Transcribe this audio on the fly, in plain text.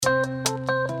Hello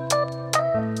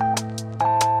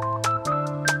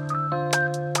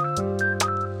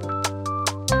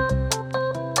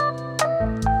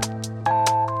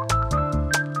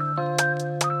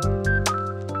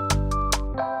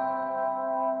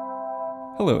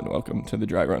and welcome to the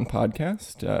Dry Run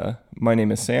Podcast. My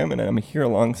name is Sam and I'm here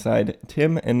alongside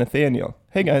Tim and Nathaniel.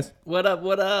 Hey guys. What up,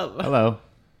 what up? Hello.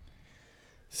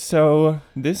 So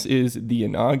this is the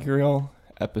inaugural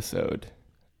episode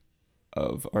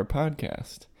of our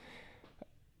podcast.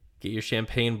 Get your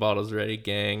champagne bottles ready,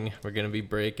 gang. We're going to be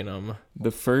breaking them.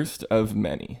 The first of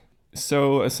many.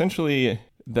 So essentially,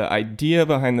 the idea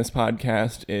behind this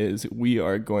podcast is we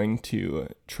are going to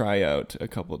try out a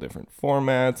couple different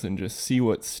formats and just see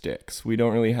what sticks. We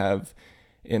don't really have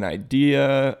an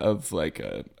idea of like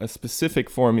a specific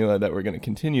formula that we're going to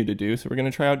continue to do, so we're going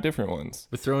to try out different ones.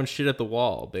 We're throwing shit at the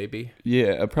wall, baby.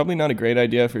 Yeah, probably not a great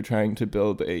idea for trying to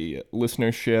build a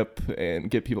listenership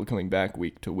and get people coming back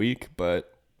week to week,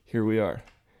 but here we are.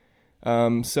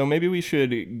 So maybe we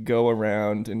should go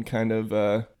around and kind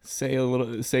of say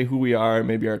who we are,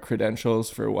 maybe our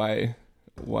credentials for why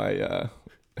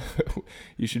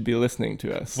you should be listening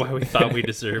to us. Why we thought we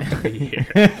deserved to be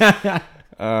here.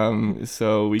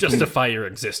 So we Justify your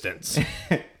existence.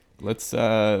 Let's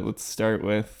start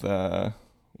with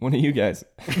one of you guys.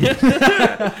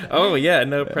 Oh yeah,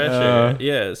 no pressure.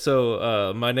 Yeah.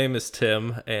 So my name is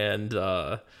Tim, and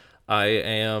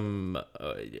I'm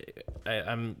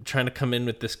trying to come in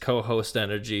with this co-host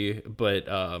energy, but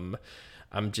I'm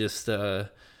just a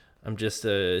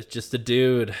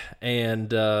dude,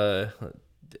 and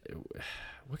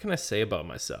what can I say about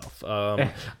myself?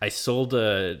 I sold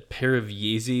a pair of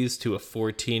Yeezys to a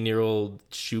 14-year-old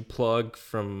shoe plug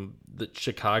from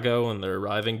Chicago, and they're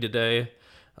arriving today.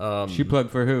 Shoe plug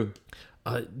for who?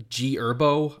 G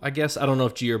Herbo, I guess. I don't know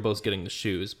if G Herbo's getting the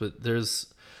shoes, but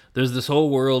there's this whole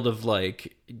world of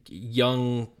like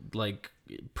young, like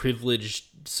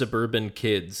privileged suburban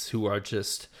kids who are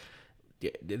just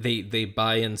they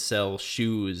buy and sell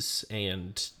shoes,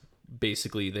 and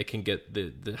basically they can get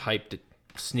the hyped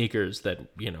sneakers that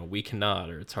we cannot,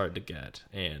 or it's hard to get.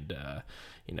 And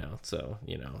so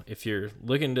if you're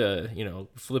looking to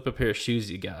flip a pair of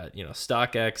shoes, you got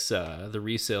StockX, the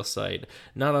resale site.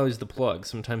 Not always the plug.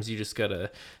 Sometimes you just gotta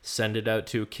send it out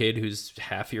to a kid who's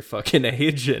half your fucking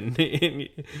age and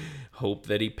hope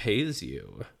that he pays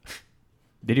you.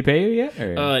 Did he pay you yet?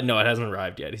 Or? No, it hasn't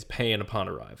arrived yet. He's paying upon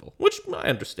arrival, which I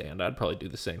understand. I'd probably do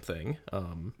the same thing.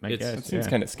 It seems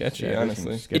kind of sketchy,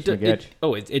 honestly.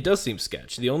 It does seem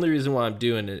sketch. The only reason why I'm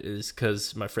doing it is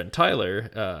because my friend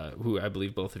Tyler, who I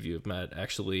believe both of you have met,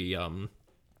 actually,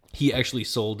 he actually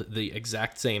sold the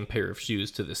exact same pair of shoes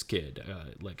to this kid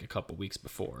like a couple weeks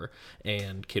before,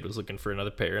 and kid was looking for another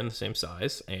pair in the same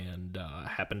size, and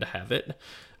happened to have it.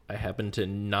 I happen to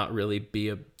not really be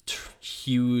a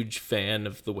huge fan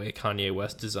of the way Kanye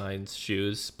West designs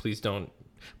shoes. Please don't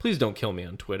kill me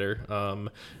on Twitter. But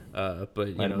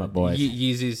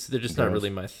Yeezys, they're just not really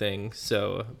my thing.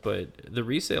 So, but the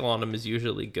resale on them is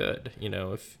usually good.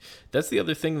 If that's the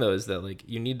other thing though, is that like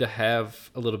you need to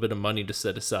have a little bit of money to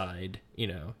set aside. You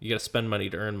got to spend money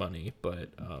to earn money.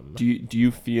 But do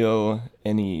you feel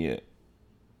any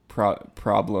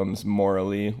problems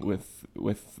morally with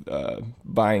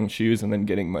buying shoes and then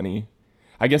getting money?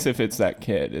 I guess if it's that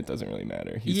kid, it doesn't really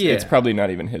matter. It's probably not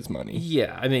even his money.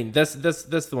 Yeah, I mean that's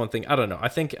the one thing. I don't know. I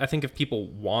think if people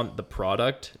want the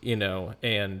product,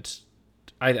 and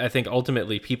I think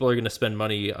ultimately people are going to spend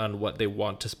money on what they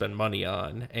want to spend money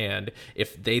on, and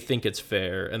if they think it's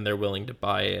fair and they're willing to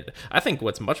buy it. I think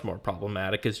what's much more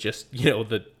problematic is just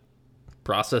the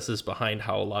processes behind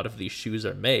how a lot of these shoes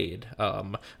are made.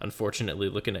 Unfortunately,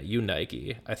 looking at you,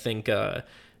 Nike, I think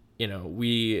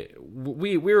we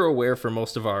were aware for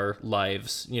most of our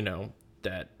lives,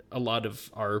 that a lot of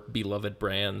our beloved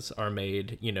brands are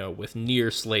made, with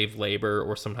near slave labor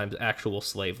or sometimes actual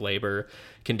slave labor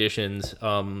conditions,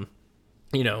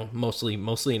 mostly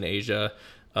in Asia.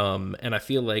 And I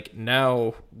feel like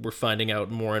now we're finding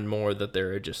out more and more that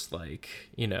there are just like,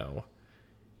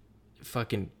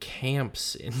 fucking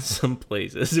camps in some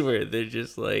places where they're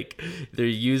just like they're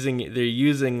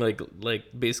using like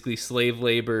basically slave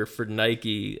labor for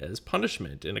Nike as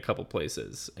punishment in a couple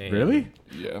places. And really?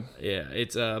 Yeah.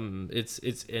 It's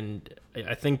and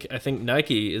I think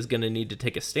Nike is going to need to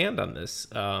take a stand on this.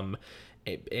 And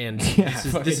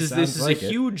this is a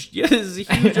huge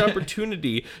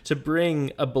opportunity to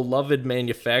bring a beloved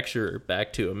manufacturer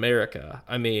back to America.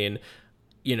 I mean,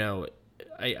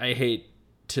 I hate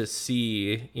to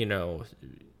see,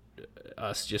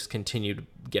 us just continue to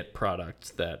get products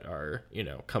that are,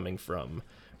 coming from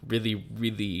really,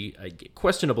 really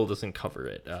questionable doesn't cover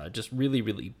it. Just really,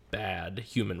 really bad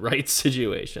human rights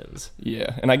situations.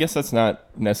 Yeah, and I guess that's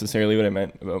not necessarily what I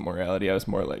meant about morality. I was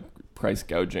more like price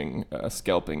gouging,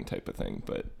 scalping type of thing.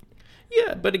 But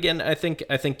yeah, but again, I think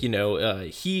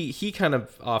he kind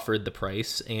of offered the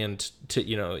price, and to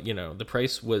the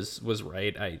price was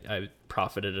right. I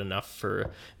profited enough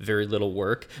for very little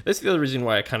work. That's the other reason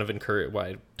why I kind of why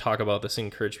I talk about this and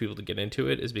encourage people to get into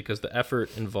it, is because the effort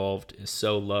involved is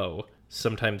so low.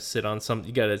 Sometimes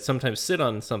you gotta sometimes sit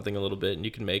on something a little bit and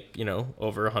you can make,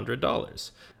 over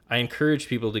 $100. I encourage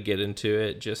people to get into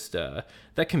it. Just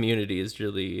that community is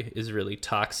really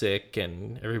toxic,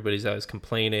 and everybody's always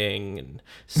complaining and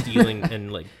stealing,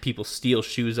 and like people steal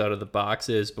shoes out of the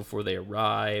boxes before they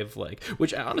arrive. Like,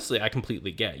 which honestly I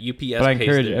completely get. UPS. But I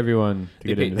encourage everyone to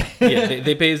get into that. Yeah,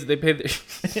 they pay.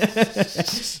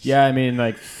 Yeah, I mean,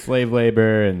 like slave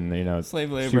labor and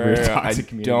slave labor. I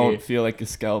don't feel like a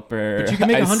scalper. But you can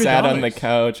make $100. I sat on the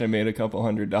couch. I made a couple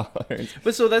 $100.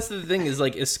 But so that's the thing, is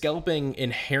like, is scalping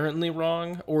inherently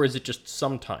wrong, or is it just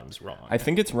sometimes wrong? I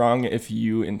think it's wrong if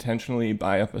you intentionally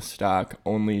buy up a stock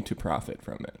only to profit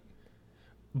from it.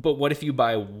 But what if you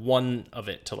buy one of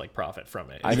it to like profit from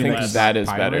it? I think that is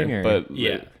better. But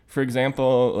yeah, for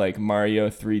example, like Mario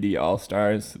 3D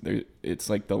All-Stars, it's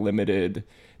like the limited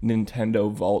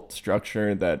Nintendo Vault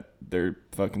structure that they're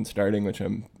fucking starting, which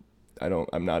I'm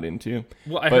not into.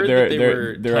 Well, I heard that they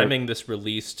were timing this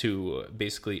release to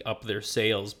basically up their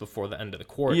sales before the end of the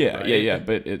quarter. Yeah, right? yeah.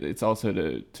 But it's also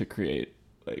to create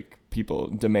like people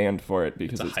demand for it,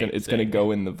 because it's gonna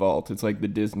go in the vault. It's like the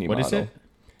Disney model. What is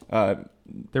it?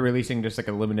 They're releasing just like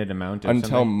a limited amount until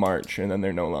something? March, and then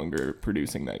they're no longer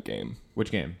producing that game.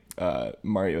 Which game?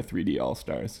 Mario 3D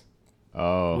All-Stars.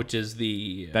 Oh, which is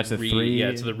that's the three. Yeah,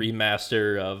 it's the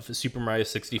remaster of Super Mario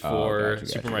 64,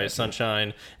 Super Mario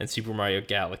Sunshine, and Super Mario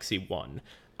Galaxy 1.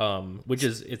 Which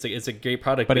is it's a great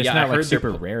product. But it's not like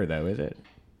super rare though, is it?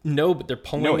 No, but they're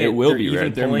pulling it. No, it will be rare.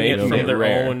 They're pulling it from their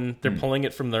own. They're pulling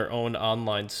it from their own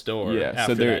online store. Yeah,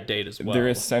 after that date as well. They're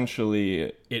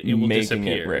essentially it will making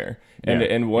disappear. it rare. Yeah,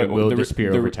 and what it will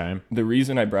disappear over time. The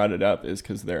reason I brought it up is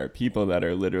because there are people that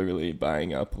are literally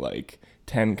buying up like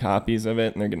 10 copies of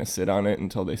it, and they're going to sit on it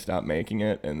until they stop making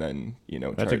it, and then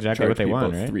that's exactly what they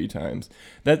want, right? 3 times.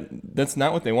 That's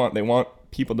not what they want. They want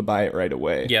people to buy it right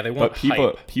away. Yeah, they want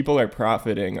people are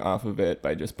profiting off of it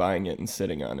by just buying it and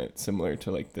sitting on it, similar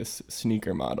to like this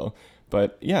sneaker model.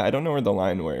 But yeah, I don't know where the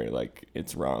line where like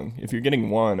it's wrong. If you're getting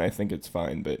one, I think it's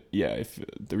fine. But yeah, if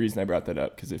the reason I brought that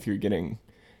up, because if you're getting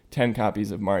 10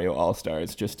 copies of Mario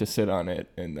All-Stars just to sit on it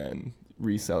and then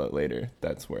resell it later,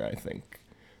 that's where I think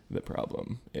the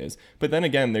problem is. But then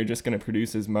again, they're just going to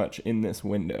produce as much in this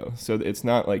window, so it's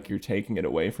not like you're taking it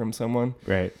away from someone,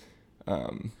 right?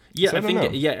 Yeah, so I think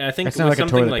it's with like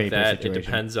something like that, situation. it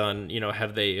depends on,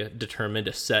 have they determined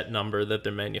a set number that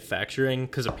they're manufacturing?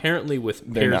 Because apparently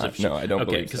with pairs of shoes, no, I don't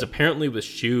believe so. Because apparently with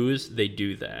shoes they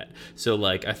do that. So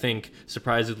like I think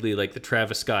surprisingly, like the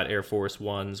Travis Scott Air Force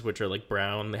Ones, which are like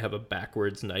brown, they have a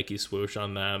backwards Nike swoosh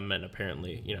on them, and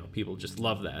apparently people just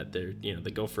love that. They're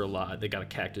they go for a lot. They got a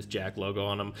Cactus Jack logo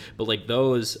on them, but like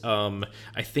those,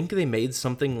 I think they made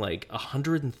something like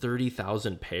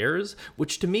 130,000 pairs,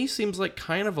 which to me seems like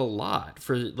kind of a lot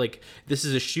for like, this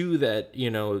is a shoe that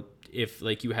if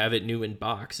like you have it new in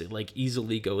box, it like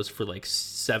easily goes for like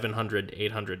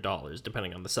 $700-$800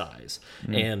 depending on the size.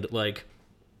 And like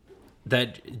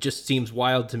that just seems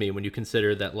wild to me when you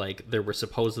consider that like there were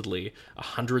supposedly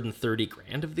 130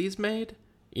 grand of these made.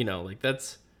 Like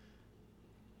that's,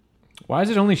 why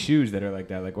is it only shoes that are like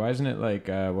that? Like why isn't it like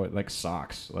like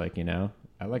socks? Like I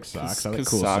like socks. I like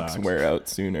cool socks wear out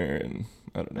sooner, and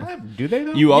I don't know. Do they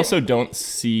though? You also don't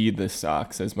see the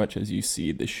socks as much as you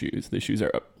see the shoes. The shoes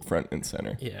are up front and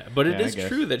center. Yeah, but it is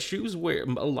true that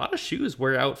a lot of shoes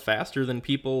wear out faster than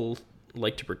people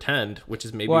like to pretend, which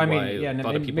is maybe why a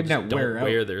lot of people just don't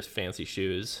wear their fancy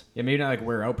shoes. Yeah, maybe not like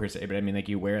wear out per se, but I mean like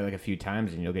you wear like a few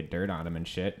times and you'll get dirt on them and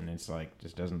shit, and it's like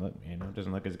just doesn't look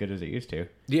doesn't look as good as it used to.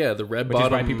 Yeah, the red which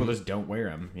bottom, is why people just don't wear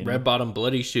them. Red bottom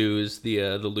bloody shoes, the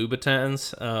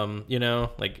Louboutins,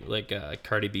 like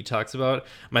Cardi B talks about.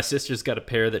 My sister's got a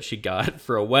pair that she got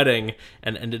for a wedding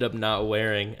and ended up not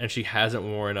wearing, and she hasn't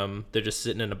worn them. They're just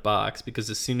sitting in a box because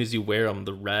as soon as you wear them,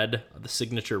 the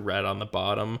signature red on the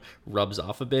bottom rubs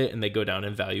off a bit, and they go down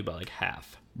in value by like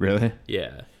half. Really?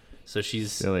 Yeah. So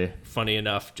she's silly. Funny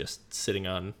enough, just sitting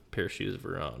on a pair of shoes of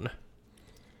her own.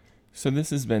 So this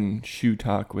has been Shoe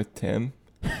Talk with Tim.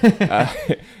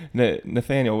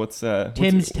 Nathaniel, what's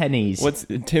Tim's Tennies? What's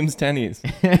Tim's Tennies?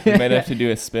 We might have to do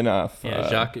a spin-off.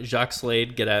 Yeah, Jacques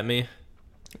Slade, get at me.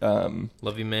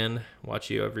 Love you, man.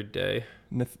 Watch you every day.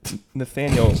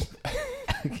 Nathaniel.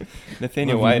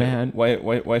 Nathaniel, Love you, man.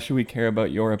 why should we care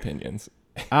about your opinions?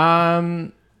 Why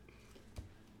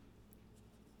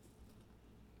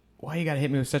you gotta hit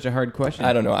me with such a hard question?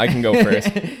 I don't know. I can go first.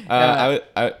 I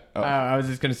was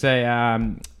just gonna say,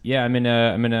 yeah, I'm in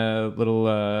a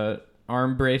little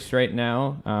arm brace right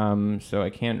now, so I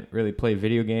can't really play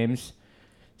video games.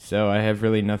 So I have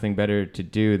really nothing better to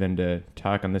do than to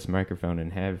talk on this microphone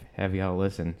and have y'all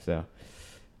listen. So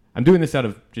I'm doing this out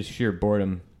of just sheer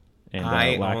boredom and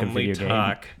lack of video game.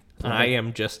 I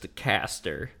am just a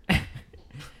caster.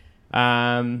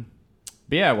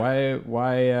 But yeah,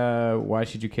 why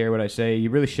should you care what I say? You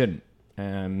really shouldn't.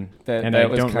 And I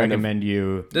don't recommend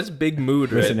you. That's big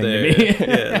mood right listening there. to me.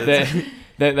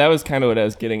 Yeah, that was kind of what I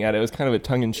was getting at. It was kind of a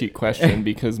tongue-in-cheek question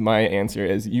because my answer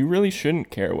is you really shouldn't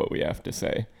care what we have to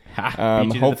say.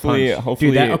 Hopefully,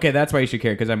 Dude, that's why you should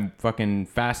care, because I'm fucking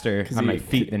faster on my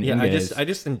feet than he is. I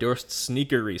just endorsed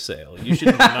sneaker resale. You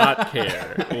should not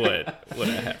care what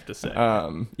I have to say.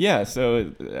 Yeah,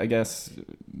 so I guess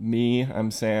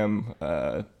I'm Sam.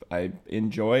 I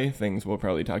enjoy things we'll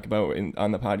probably talk about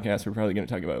on the podcast. We're probably going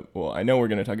to talk about, I know we're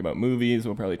going to talk about movies.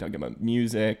 We'll probably talk about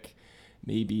music,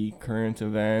 maybe current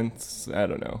events. I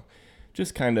don't know.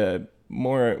 Just kind of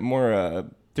more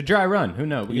The dry run. Who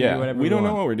knows? We don't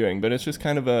know what we're doing, but it's just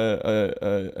kind of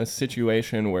a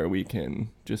situation where we can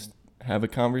just have a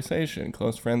conversation,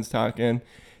 close friends talking.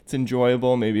 It's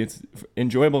enjoyable. Maybe it's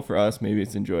enjoyable for us. Maybe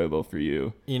it's enjoyable for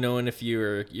you. And if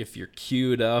you're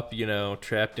queued up,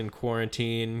 trapped in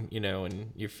quarantine,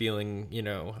 and you're feeling,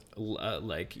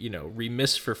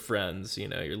 remiss for friends,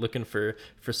 you're looking for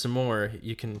some more,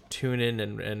 you can tune in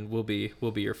and we'll be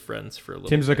your friends for a little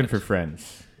Tim's bit. looking for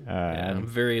friends. I'm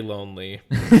very lonely.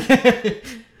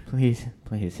 Please,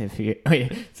 if you.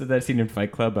 So that scene in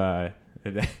Fight Club, the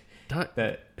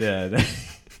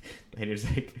lady's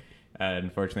like,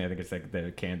 unfortunately, I think it's like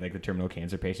the terminal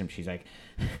cancer patient. She's like,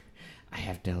 I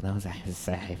have dildos. I have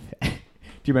safe. Do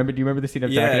you remember the scene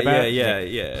I'm talking about?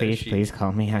 Yeah. Please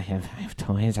call me. I have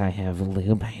toys. I have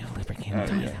lube. I have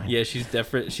lubricant. Yeah, she's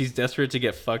desperate. She's desperate to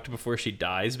get fucked before she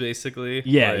dies, basically.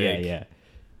 Yeah.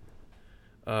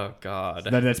 Oh God.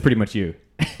 That's pretty much you.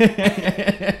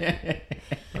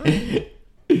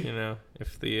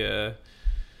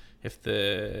 If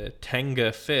the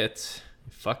Tenga fits,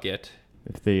 fuck it.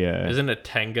 If the isn't a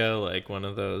Tenga like one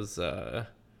of those? I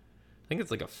think it's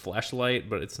like a fleshlight,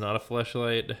 but it's not a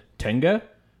fleshlight. Tenga?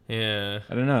 Yeah.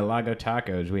 I don't know. At Lago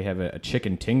Tacos, we have a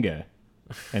chicken tinga,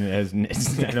 and it's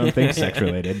I don't think sex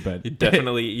related, but you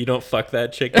don't fuck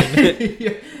that chicken.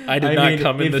 I did not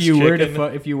come in this chicken.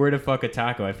 If you were to fuck a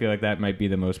taco, I feel like that might be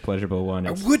the most pleasurable one.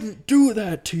 I wouldn't do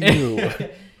that to you.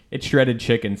 It's shredded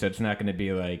chicken, so it's not going to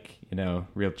be like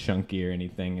real chunky or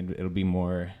anything. It'll be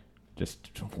more just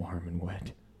warm and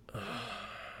wet.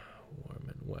 Warm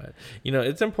and wet.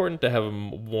 It's important to have a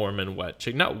warm and wet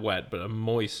chicken. Not wet, but a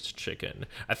moist chicken.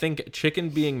 I think chicken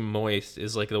being moist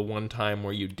is like the one time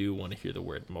where you do want to hear the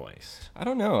word moist. I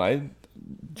don't know.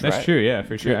 That's true, yeah,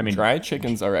 for sure. I mean, dry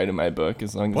chicken's all right in my book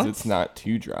as long as it's not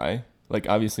too dry. Like,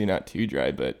 obviously not too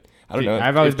dry, but I don't know.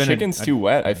 I've always if been chicken's too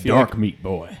wet, I feel dark meat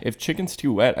boy. If chicken's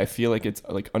too wet, I feel like it's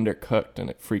like undercooked and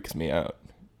it freaks me out.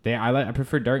 I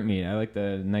prefer dark meat. I like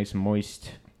the nice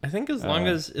moist. I think as long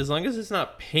as it's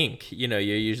not pink, you're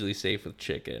usually safe with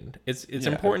chicken. It's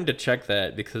important to check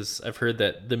that because I've heard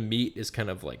that the meat is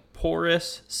kind of like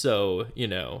porous. So,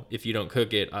 if you don't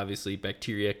cook it, obviously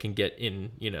bacteria can get in,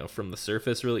 from the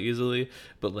surface really easily.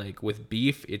 But like with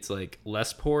beef, it's like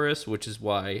less porous, which is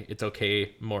why it's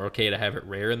more okay to have it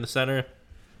rare in the center.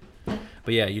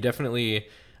 But yeah, you definitely,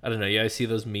 I don't know, you guys see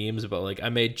those memes about like, I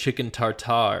made chicken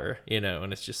tartare,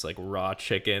 and it's just like raw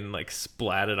chicken, like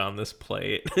splatted on this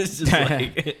plate. It's just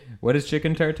like... What is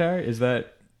chicken tartare? Is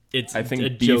that... I think a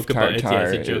beef joke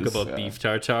tartare it's a joke about beef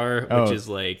tartare, which is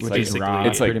like basically raw,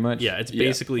 it's like, pretty much. Yeah, it's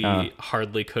basically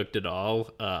hardly cooked at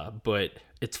all, but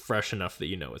it's fresh enough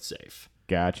that it's safe.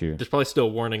 Got you. There's probably still a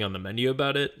warning on the menu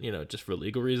about it, just for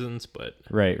legal reasons, but...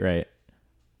 Right.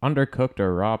 Undercooked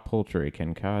or raw poultry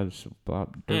can cause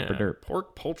derp.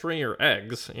 Pork, poultry, or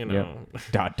eggs, Yep.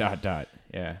 Dot.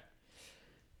 Yeah.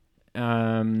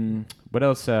 What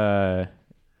else? Is ...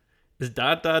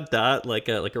 like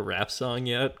a rap song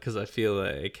yet? Because I feel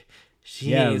like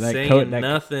she ain't saying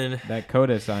nothing. That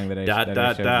Coda song that I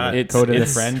dot. It's Coda the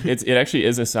friend. It actually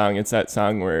is a song. It's that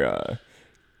song where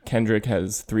Kendrick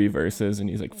has 3 verses and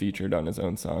he's like featured on his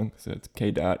own song. So it's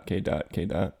K dot.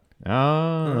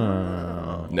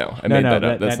 Oh no! I made that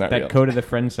up. That's not real. That Coda the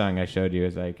friend song I showed you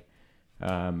is like,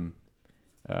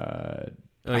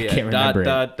 Oh I yeah, can't remember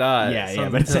dot. Yeah,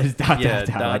 but it says dot yeah,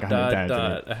 like 100 times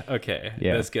in it. Okay,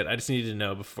 Yeah. that's good. I just need to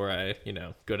know before I,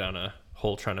 go down a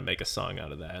hole trying to make a song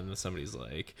out of that, and then somebody's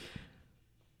like,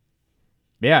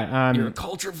 Yeah, "You're a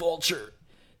culture vulture."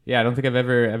 yeah. I don't think I've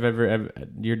ever.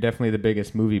 You're definitely the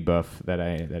biggest movie buff that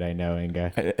I know,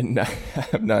 Inga.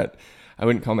 I'm not. I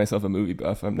wouldn't call myself a movie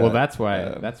buff. I'm not. Well,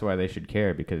 that's why they should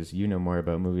care, because you know more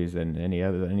about movies than any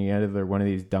other one of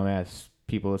these dumbass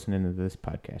people listening to this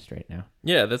podcast right now.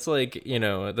 Yeah, that's like,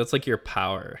 that's like your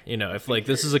power. If like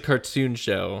this is a cartoon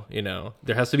show,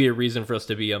 there has to be a reason for us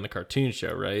to be on the cartoon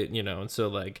show, right? And so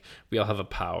like we all have a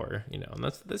power, and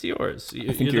that's yours.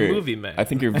 You're the movie man. I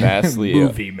think you're vastly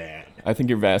Movie man. I think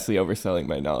you're vastly overselling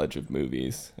my knowledge of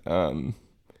movies.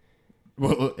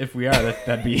 Well, if we are,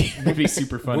 that'd be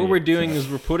super funny. What we're doing is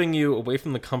we're putting you away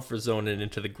from the comfort zone and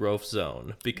into the growth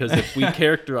zone, because if we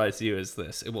characterize you as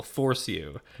this, it will force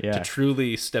you to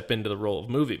truly step into the role of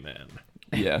movie man.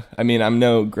 Yeah, I mean, I'm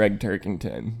no Greg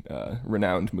Turkington,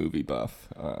 renowned movie buff,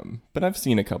 but I've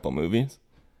seen a couple movies.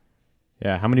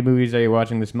 Yeah, how many movies are you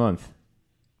watching this month?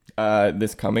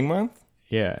 This coming month?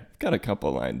 Yeah. Got a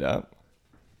couple lined up.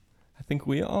 I think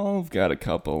we all got a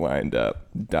couple lined up. ...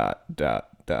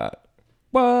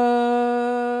 What?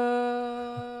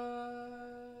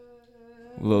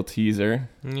 Little teaser.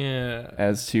 Yeah.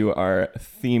 As to our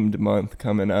themed month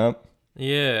coming up.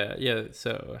 Yeah.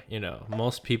 So,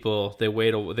 most people, they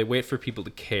wait for people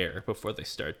to care before they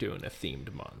start doing a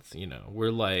themed month.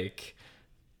 We're like,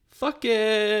 fuck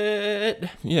it.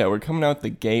 Yeah, we're coming out the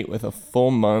gate with a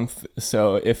full month.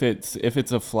 So if it's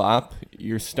a flop,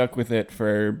 you're stuck with it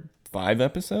for 5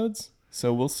 episodes.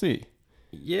 So we'll see.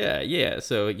 Yeah.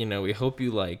 So, we hope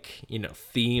you like,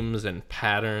 themes and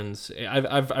patterns.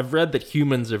 I've read that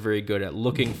humans are very good at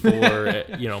looking for,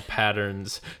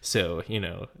 patterns. So,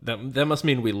 that must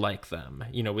mean we like them.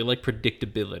 We like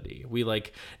predictability. We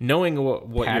like knowing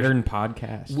what pattern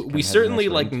podcast. We certainly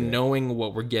like knowing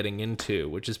what we're getting into,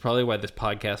 which is probably why this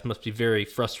podcast must be very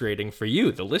frustrating for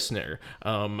you, the listener.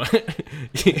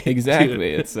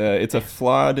 Exactly. It's a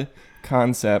flawed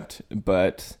concept,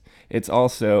 but it's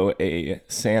also a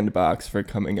sandbox for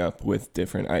coming up with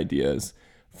different ideas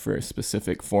for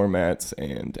specific formats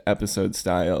and episode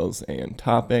styles and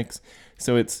topics.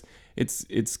 So it's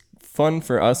fun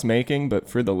for us making, but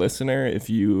for the listener,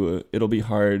 it'll be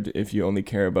hard if you only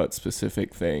care about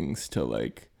specific things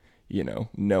to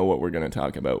know what we're going to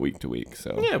talk about week to week.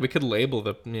 So yeah, we could label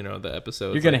the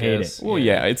episodes. You're going to hate it. Well,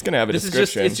 yeah, it's going to have a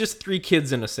description. It's just 3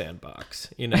 kids in a sandbox,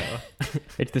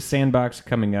 It's the sandbox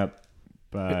coming up.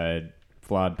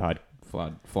 Flawedcast.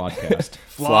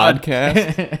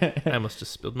 Flawedcast. I must have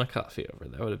spilled my coffee over.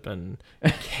 That would have been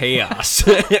chaos.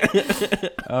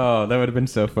 Oh, that would have been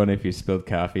so funny if you spilled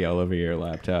coffee all over your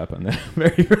laptop on the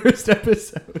very first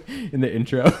episode in the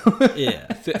intro.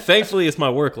 Yeah. Thankfully, it's my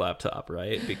work laptop,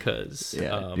 right? Because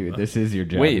dude, this is your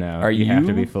job now. Are you have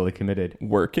to be fully committed.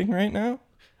 Working right now?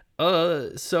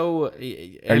 So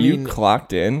are you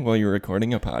clocked in while you're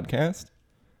recording a podcast?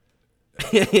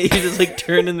 You just like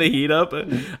turning the heat up.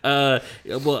 Well,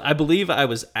 I believe I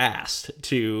was asked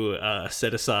to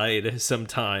set aside some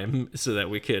time so that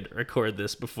we could record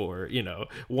this before,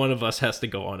 one of us has to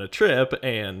go on a trip,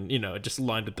 and, just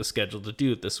lined up the schedule to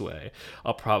do it this way.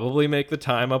 I'll probably make the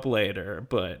time up later,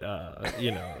 but,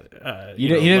 you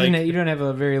don't have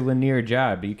a very linear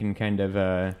job. You can kind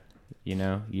of,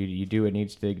 you do what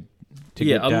needs to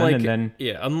get done, and then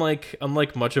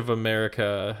unlike much of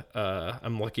America,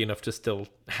 I'm lucky enough to still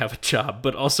have a job,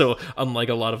 but also unlike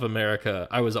a lot of America,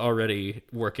 I was already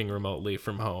working remotely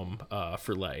from home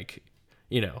for I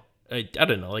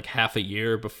don't know, like half a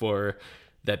year before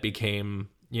that became,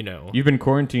 You've been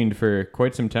quarantined for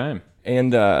quite some time.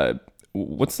 And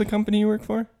what's the company you work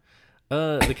for?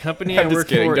 The company I work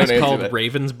for is called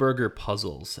Ravensburger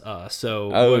Puzzles.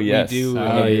 We do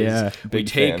is we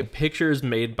take pictures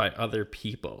made by other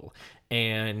people,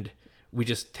 and we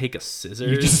just take a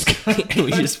scissors and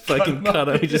we just fucking cut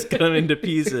them. We just cut them into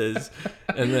pieces,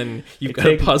 and then you've got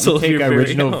a puzzle. We take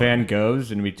original Van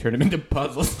Goghs and we turn them into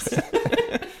puzzles.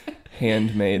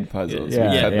 Handmade puzzles.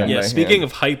 Yeah. Speaking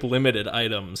of hype limited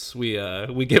items, we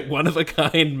get one of a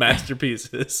kind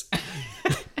masterpieces.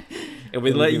 And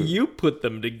we let you put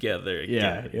them together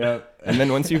again. Yeah. And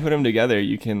then once you put them together,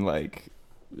 you can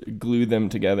glue them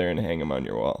together and hang them on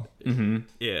your wall. Mm-hmm.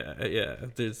 Yeah.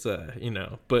 There's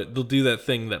but they'll do that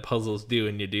thing that puzzles do,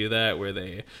 and you do that where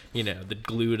they, the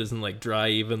glue doesn't dry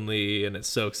evenly, and it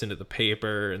soaks into the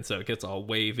paper, and so it gets all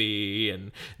wavy,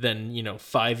 and then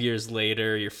 5 years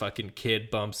later, your fucking kid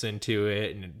bumps into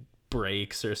it and it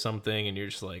breaks or something, and you're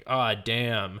just like,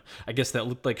 damn, I guess that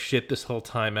looked like shit this whole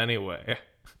time anyway.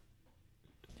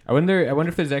 I wonder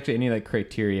if there's actually any like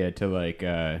criteria to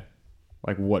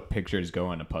like what pictures go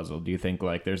on a puzzle. Do you think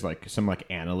like there's like some like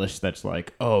analyst that's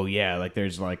like, oh yeah, like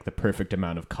there's like the perfect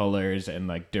amount of colors and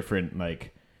like different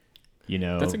like, you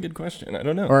know? That's a good question. I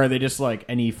don't know. Or are they just like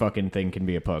any fucking thing can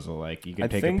be a puzzle? Like you can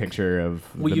take a picture of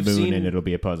the moon and it'll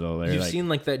be a puzzle. Or you've like, seen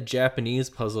like that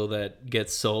Japanese puzzle that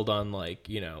gets sold on like,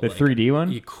 you know, the like 3D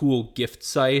one? Cool gift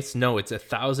sites. No, it's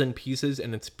 1,000 pieces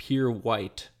and it's pure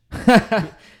white.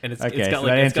 And it's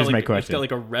got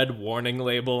like a red warning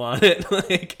label on it.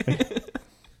 Like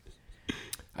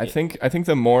I think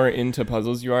the more into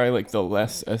puzzles you are, like the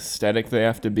less aesthetic they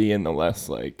have to be, and the less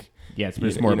like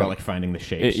it's more about like finding the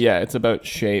shapes. It's about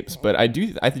shapes. But I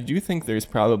do think there's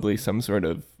probably some sort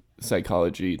of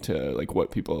psychology to like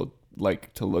what people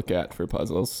like to look at for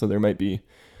puzzles. So there might be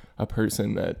a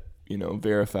person that, you know,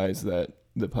 verifies that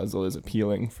the puzzle is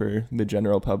appealing for the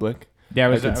general public. Yeah,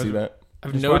 I could see that. I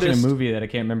was watching a movie that I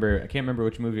can't remember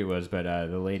which movie it was, but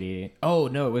the lady. Oh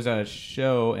no, it was a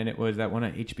show, and it was that one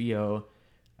on HBO.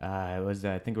 It was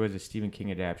I think it was a Stephen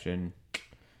King adaptation,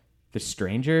 The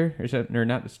Stranger, or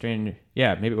not The Stranger?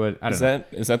 Yeah, maybe it was. I don't know.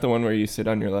 Is that the one where you sit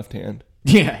on your left hand?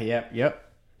 Yeah.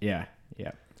 Yep. Yeah.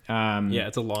 yeah,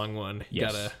 it's a long one.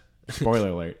 Yes. Spoiler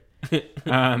alert.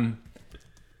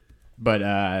 But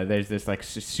there's this like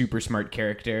super smart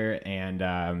character,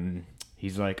 and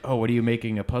he's like, oh, what are you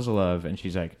making a puzzle of? And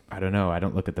she's like, I don't know. I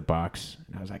don't look at the box.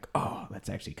 And I was like, oh, that's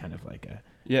actually kind of like a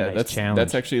nice challenge.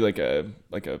 That's actually like a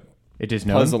it is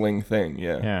puzzling thing.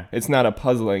 Yeah. It's not a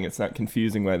puzzling. It's not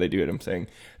confusing why they do it. I'm saying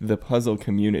the puzzle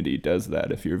community does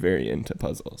that if you're very into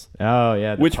puzzles. Oh,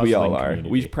 yeah. Which we all are. Community.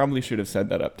 We probably should have said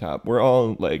that up top. We're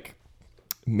all like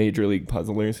major league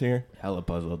puzzlers here. Hella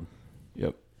puzzled.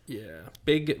 Yep. Yeah,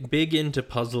 big into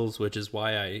puzzles, which is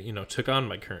why I, you know, took on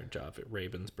my current job at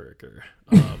Ravensburger.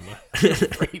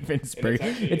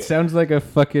 Ravensburger. It sounds like a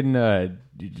fucking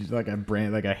like a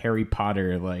brand, like a Harry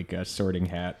Potter like a sorting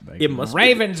hat. Like, it must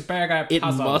Ravensburger. It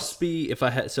must be if I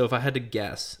had to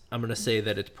guess, I'm gonna say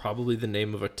that it's probably the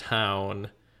name of a town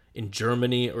in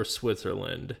Germany or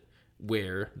Switzerland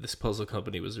where this puzzle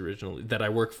company was originally, that I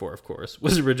work for, of course,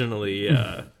 was originally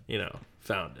you know,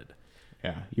 founded.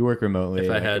 Yeah, you work remotely.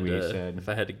 If I had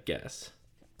to guess,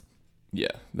 yeah,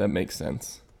 that makes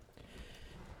sense.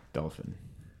 Dolphin,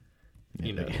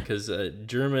 you know, because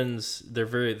Germans, they're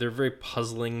very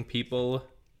puzzling people.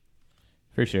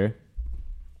 For sure.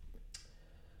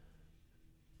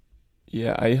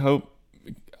 Yeah, I hope.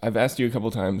 I've asked you a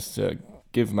couple times to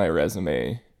give my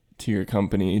resume to your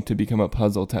company to become a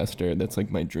puzzle tester. That's like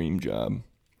my dream job.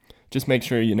 Just make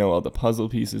sure you know all the puzzle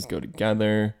pieces go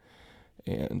together,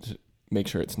 and make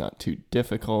sure it's not too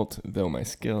difficult, though my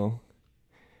skill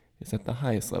is at the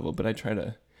highest level. But I try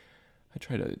to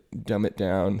dumb it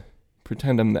down,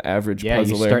 pretend I'm the average puzzler. Yeah,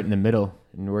 you start in the middle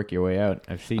and work your way out.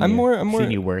 I've seen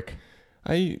you work.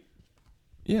 It's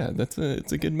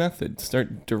a good method.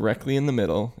 Start directly in the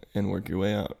middle and work your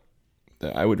way out.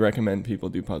 I would recommend people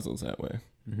do puzzles that way.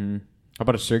 Mm-hmm. How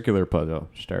about a circular puzzle?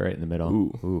 Start right in the middle.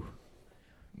 Ooh.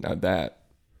 Now that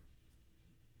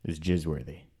is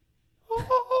jizz-worthy.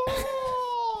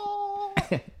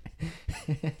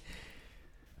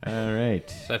 All right.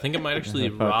 So I think it might actually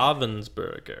be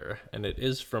Ravensburger, and it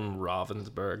is from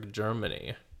Ravensburg,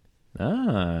 Germany.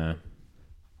 Ah,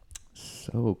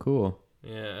 so cool.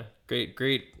 Yeah,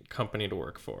 great company to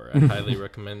work for. I highly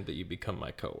recommend that you become my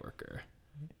coworker.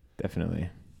 Definitely.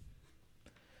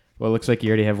 Well, it looks like you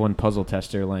already have one puzzle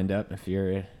tester lined up. If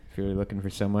you're looking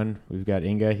for someone, we've got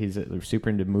Inga. He's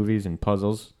super into movies and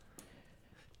puzzles.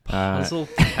 Puzzle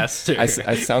tester. I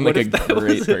sound like a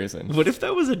great person. What if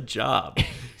that was a job?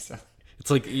 It's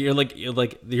like you're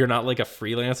not like a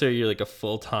freelancer. You're like a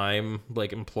full-time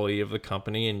like employee of the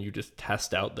company, and you just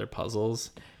test out their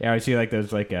puzzles. Yeah, I see like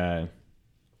those like. I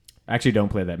actually don't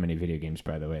play that many video games,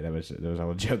 by the way. That was all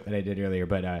a joke that I did earlier.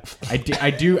 But I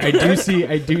do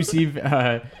see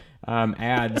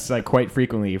ads like quite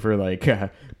frequently for like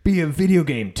be a video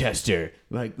game tester,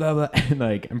 like blah blah. And,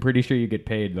 like I'm pretty sure you get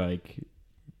paid like.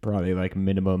 Probably like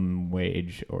minimum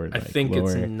wage or like I think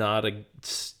lower. It's not a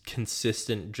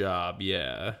consistent job.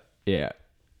 Yeah. Yeah.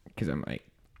 Because I'm like,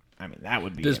 I mean, that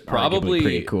would be probably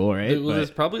pretty cool, right? There's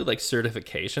probably like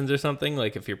certifications or something.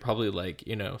 Like if you're probably like,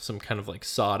 you know, some kind of like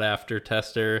sought after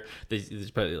tester, there's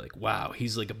probably like, wow,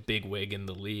 he's like a big wig in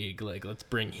the league. Like, let's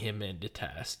bring him in to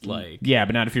test. Like, yeah,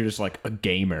 but not if you're just like a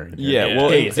gamer. Yeah, well,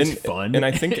 hey, it's fun. And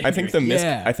I think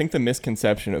the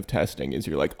misconception of testing is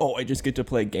you're like, oh, I just get to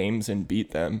play games and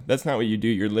beat them. That's not what you do.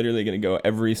 You're literally going to go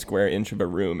every square inch of a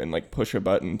room and like push a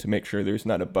button to make sure there's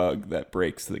not a bug that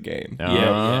breaks the game.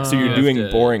 Yeah. So you're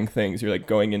doing boring things. You're like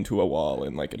going into a wall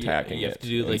and like attacking you have it. to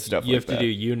do like stuff you have like to do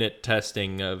that. unit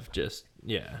testing of just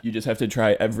You just have to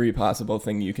try every possible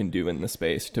thing you can do in the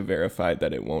space to verify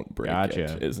that it won't break. Gotcha.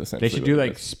 It is essentially They should do what it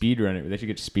like is. speedrunner. They should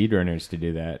get speedrunners to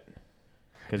do that.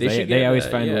 Because should they get, always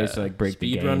find ways to like break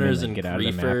the game and speedrunners like, and get out of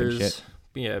the map and griefers. shit.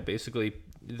 Yeah, basically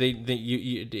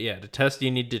to test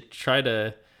you need to try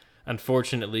to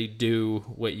unfortunately do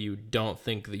what you don't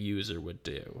think the user would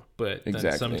do. But then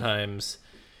Exactly. sometimes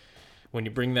when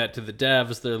you bring that to the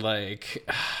devs, they're like,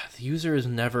 the user is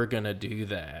never gonna do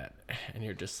that, and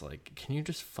you're just like, can you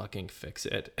just fucking fix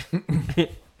it?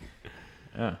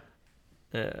 Oh.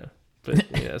 Yeah, but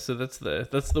yeah, so that's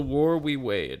the war we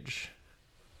wage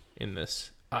in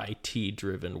this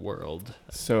IT-driven world,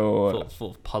 So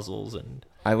full of puzzles and.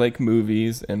 I like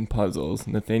movies and puzzles.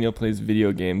 Nathaniel plays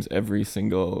video games every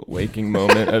single waking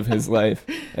moment of his life.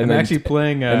 And I'm then actually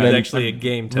playing. and He's then actually a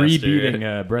game tester.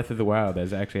 rebooting Breath of the Wild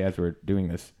as we're doing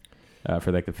this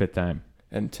for like the 5th time.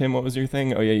 And Tim, what was your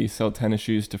thing? Oh yeah, you sell tennis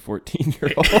shoes to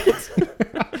 14-year-olds.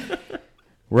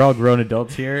 We're all grown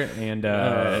adults here, and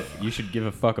you should give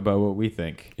a fuck about what we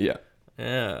think. Yeah.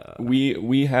 Yeah.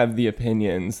 We have the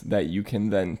opinions that you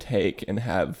can then take and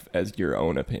have as your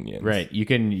own opinions. Right. You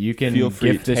can Feel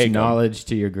free gift to this take 'em. knowledge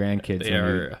to your grandkids. They when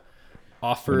are you're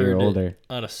offered older.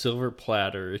 on a silver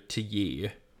platter to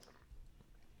ye.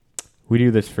 We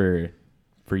do this for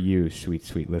you,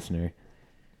 sweet listener.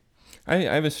 I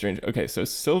have a strange. Okay, so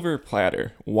silver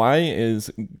platter. Why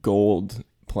is gold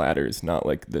platters not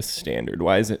like the standard?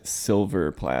 Why is it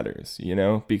silver platters? You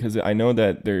know, because I know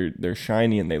that they're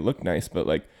shiny and they look nice, but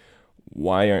like,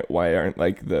 why aren't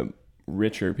like the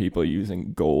richer people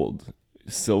using gold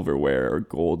silverware or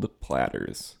gold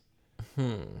platters? The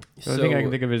only thing I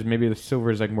can think of is maybe the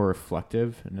silver is like more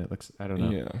reflective, and it looks. I don't know.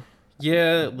 Yeah.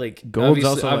 Yeah, like Gold's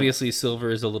also, like, obviously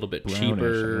silver is a little bit brownish, I don't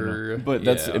cheaper. But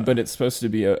yeah. but it's supposed to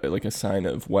be like a sign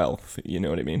of wealth. You know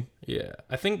what I mean? Yeah,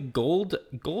 I think gold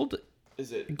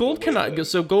Is it gold cannot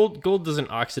so gold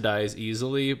doesn't oxidize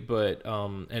easily, but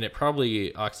and it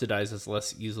probably oxidizes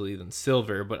less easily than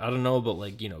silver, but I don't know about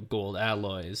like, gold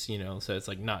alloys, so it's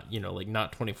like not, like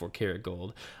not 24 karat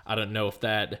gold. I don't know if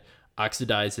that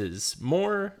oxidizes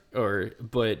more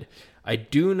but I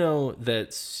do know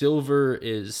that silver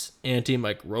is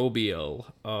antimicrobial,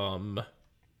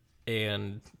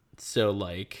 and so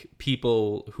like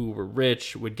people who were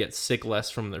rich would get sick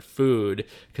less from their food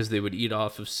because they would eat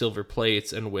off of silver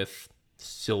plates and with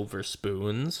silver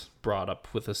spoons, brought up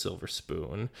with a silver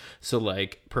spoon. So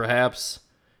like perhaps,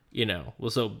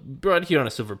 so brought here on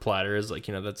a silver platter is like,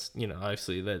 that's,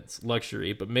 obviously that's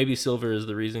luxury, but maybe silver is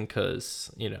the reason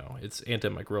because, it's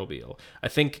antimicrobial. I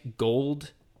think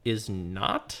gold is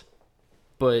not,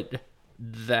 but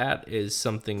that is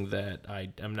something that I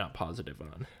am not positive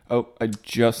on. Oh, I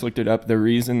just looked it up. The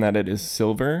reason that it is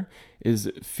silver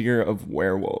is fear of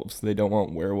werewolves. They don't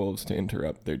want werewolves to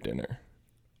interrupt their dinner.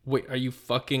 Wait, are you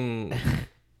fucking...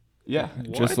 Yeah,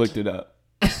 What? just looked it up.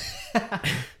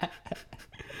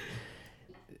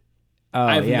 Oh,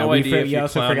 I have no idea if you you're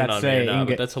also clowning forgot to on me say or not, Inga,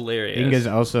 but that's hilarious. Inga's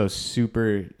also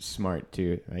super smart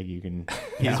too. Like you can.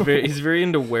 He's very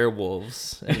into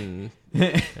werewolves and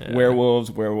Werewolves,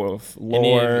 werewolf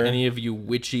lore, any of you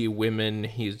witchy women.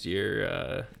 He's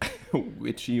your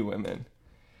witchy women.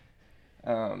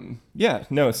 Yeah,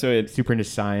 no, so it's super into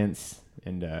science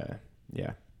and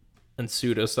yeah. and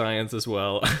pseudoscience as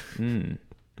well. Mm.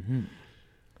 Mm-hmm.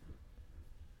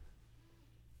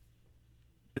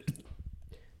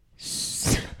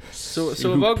 So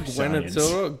about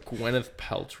Gwyneth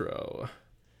Paltrow.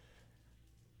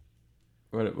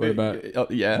 What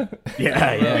about? yeah.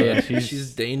 Yeah.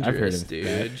 She's dangerous, of dude.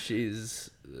 that. She's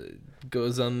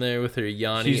goes on there with her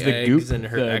Yanni She's the eggs goop- and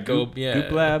her the Echo,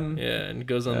 goop lab. yeah, and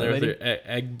goes on there with lady? her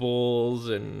egg bowls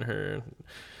and her,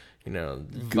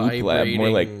 Goop vibrating lab, more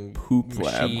like poop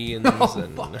lab. machines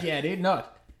and Yeah, dude. No.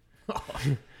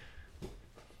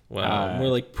 wow, more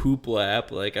like poop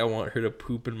lap. Like I want her to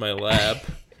poop in my lap.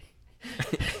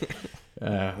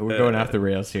 We're going off the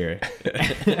rails here.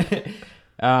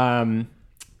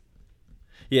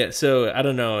 Yeah, so I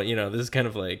don't know, this is kind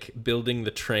of like building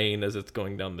the train as it's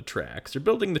going down the tracks, or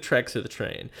building the tracks of the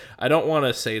train. I don't want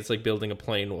to say it's like building a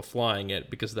plane while flying it,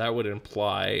 because that would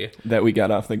imply That we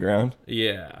got off the ground.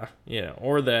 yeah,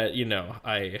 or that,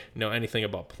 I know anything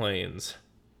about planes.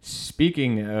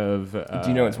 Speaking of, Do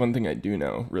you know, it's one thing I do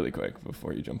know really quick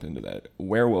before you jump into that.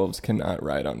 Werewolves cannot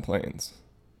ride on planes.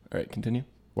 All right, continue.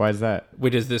 why is that?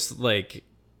 Wait, is this like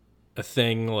a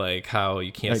thing, like how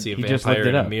you can't Like, see a he just looked vampire it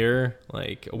in a up. mirror?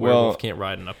 Like a Well- werewolf can't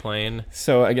ride on a plane?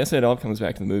 So I guess it all comes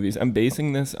back to the movies. I'm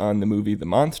basing this on the movie The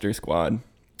Monster Squad.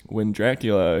 When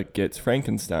Dracula gets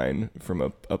Frankenstein from a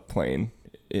plane,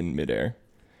 in midair.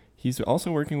 He's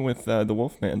also working with the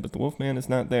Wolfman, but the Wolfman is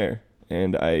not there.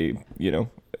 And I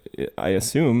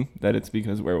assume that it's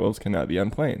because werewolves cannot be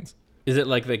on planes. Is it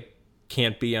like they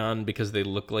can't be on because they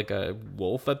look like a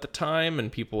wolf at the time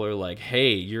and people are like,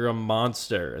 hey, you're a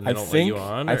monster, and they don't let you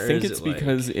on? I think it's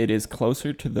because it is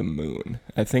closer to the moon.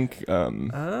 I think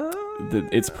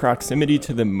its proximity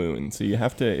to the moon. So you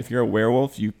have to, if you're a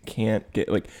werewolf, you can't get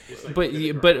like.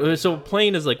 But so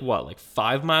plane is like what, like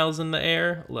 5 miles in the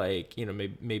air, like, you know,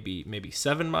 maybe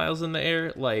 7 miles in the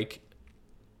air, like.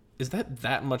 Is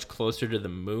that much closer to the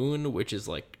moon, which is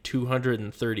like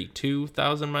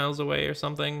 232,000 miles away or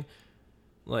something?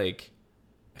 Like,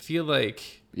 I feel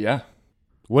like... Yeah.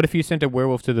 What if you sent a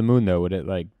werewolf to the moon, though? Would it,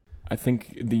 like... I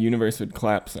think the universe would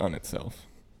collapse on itself.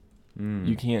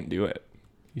 You can't do it.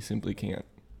 You simply can't.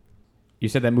 You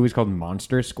said that movie's called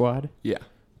Monster Squad? Yeah.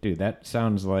 Dude, that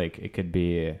sounds like it could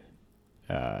be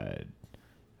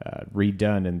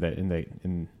redone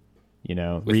in you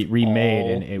know, remade,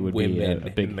 and it would be a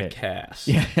big in the hit. cast.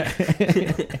 Yeah.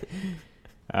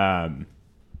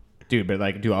 Dude, but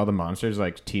like, do all the monsters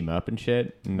like team up and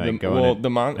shit, and like go on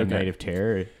a night of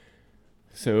terror?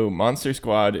 So Monster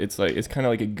Squad, it's kind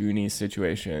of like a Goonies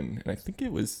situation, and I think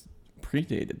it was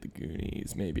predated the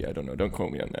Goonies. Maybe, I don't know. Don't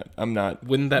quote me on that. I'm not.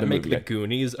 Wouldn't that make the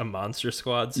Goonies a Monster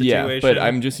Squad situation? Yeah, but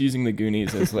I'm just using the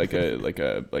Goonies as like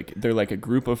they're like a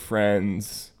group of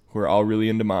friends who are all really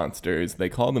into monsters. They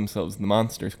call themselves the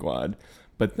Monster Squad,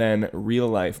 but then real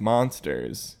life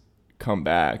monsters come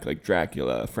back, like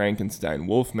Dracula, Frankenstein,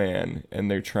 Wolfman,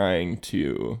 and they're trying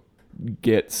to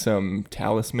get some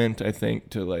talisman, I think,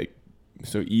 to like,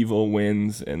 so evil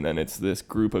wins, and then it's this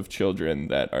group of children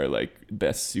that are like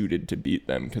best suited to beat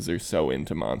them because they're so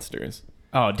into monsters.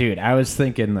 Oh, dude, I was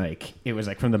thinking, like, it was,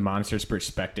 like, from the monster's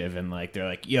perspective, and, like, they're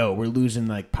like, yo, we're losing,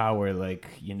 like, power, like,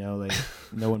 you know, like,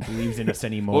 no one believes in us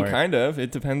anymore. Well, kind of.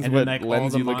 It depends and what then, like,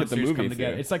 lens you look at the movie through.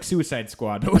 It's like Suicide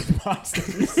Squad, but with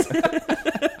monsters.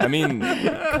 I mean,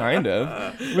 kind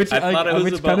of. Which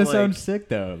kind of sounds sick,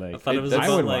 though. Like, I thought it was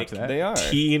about, like, they are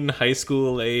teen high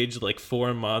school age, like,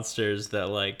 4 monsters that,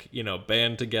 like, you know,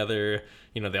 band together.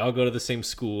 You know, they all go to the same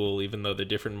school, even though they're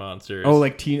different monsters. Oh,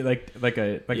 like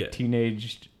a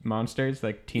teenage monsters,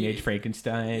 like teenage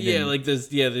Frankenstein. Yeah, like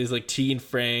there's like Teen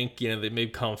Frank. You know, they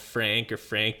maybe call him Frank or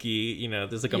Frankie. You know,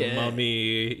 there's like a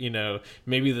mummy. You know,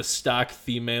 maybe the stock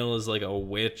female is like a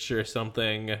witch or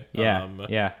something.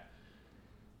 Yeah,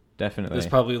 definitely. There's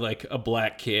probably like a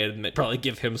black kid, and they probably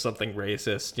give him something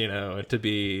racist, you know, to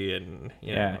be, and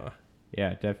you know.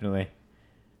 Yeah, definitely.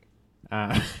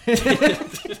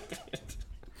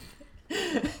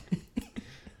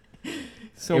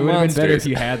 So it would have been better if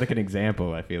you had like an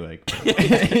example, I feel like.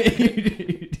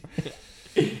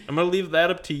 I'm gonna leave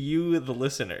that up to you, the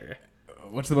listener.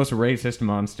 What's the most racist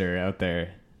monster out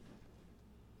there?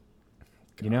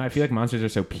 Gosh. You know, I feel like monsters are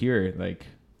so pure, like,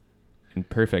 and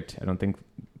perfect. I don't think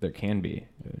there can be.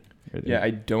 Yeah,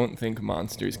 I don't think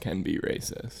monsters can be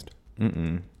racist.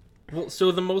 Well,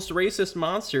 so the most racist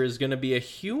monster is going to be a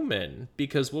human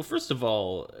because, well, first of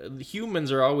all,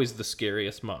 humans are always the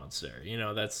scariest monster. You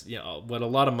know, that's, you know, what a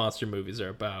lot of monster movies are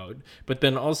about. But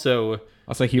then also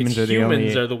humans are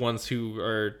the ones who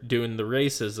are doing the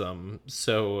racism.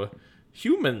 So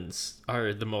humans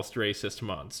are the most racist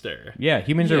monster. Yeah,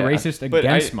 humans are racist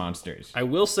against monsters. I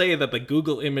will say that the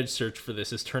Google image search for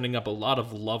this is turning up a lot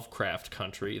of Lovecraft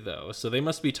country, though. So they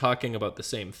must be talking about the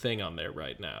same thing on there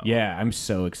right now. Yeah, I'm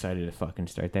so excited to fucking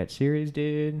start that series,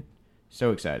 dude.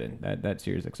 So excited. That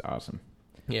series looks awesome.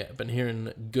 Yeah, I've been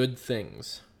hearing good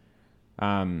things.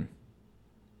 But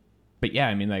yeah,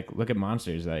 I mean, like, look at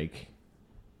monsters. Like,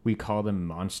 we call them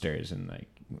monsters, and like,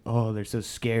 oh, they're so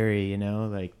scary, you know?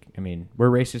 Like, I mean, we're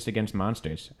racist against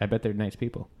monsters. I bet they're nice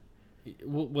people.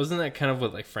 Wasn't that kind of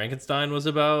what, like, Frankenstein was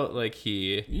about? Like,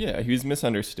 he was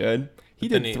misunderstood. He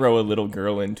did throw a little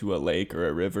girl into a lake or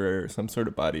a river or some sort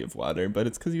of body of water, but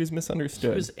it's because he was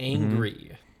misunderstood. He was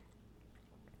angry.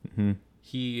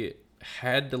 He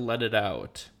had to let it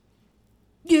out.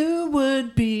 You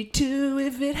would be too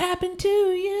if it happened to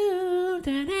you.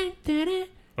 Da-da-da-da.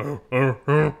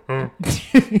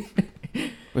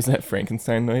 Was that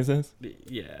Frankenstein noises?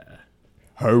 Yeah.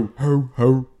 Ho, ho,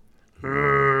 ho.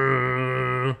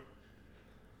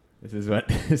 This is what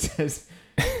this is.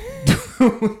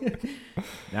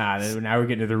 Now we're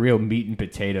getting to the real meat and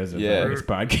potatoes of this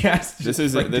podcast.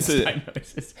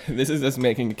 This is us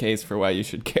making a case for why you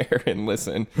should care and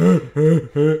listen.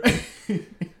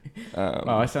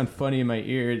 I sound funny in my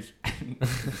ears.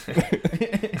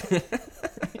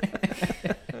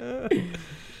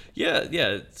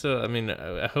 Yeah. So, I mean,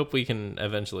 I hope we can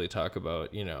eventually talk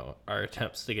about, you know, our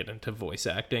attempts to get into voice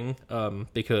acting,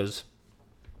 because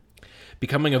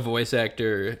becoming a voice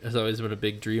actor has always been a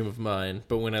big dream of mine.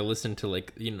 But when I listen to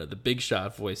like, the big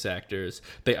shot voice actors,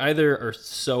 they either are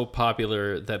so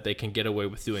popular that they can get away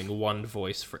with doing one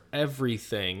voice for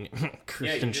everything,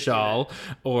 Christian Shaw,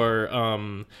 or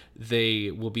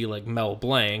they will be like Mel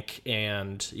Blanc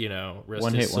and, rest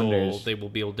One his hit soul, wonders. they will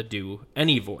be able to do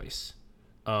any voice.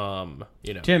 Tim,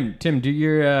 do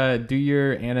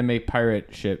your anime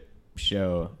pirate ship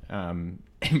show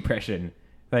impression,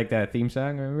 like that theme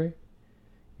song. Remember,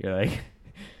 you're like,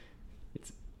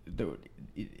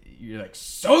 you're like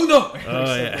Sono.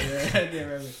 Oh yeah,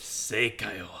 Yeah,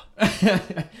 Seikayo,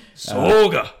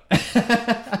 Soga.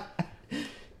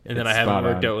 And then I haven't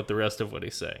worked out with the rest of what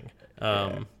he's saying.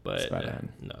 But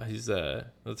no, he's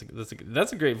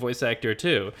that's a great voice actor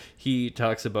too. He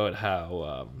talks about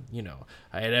how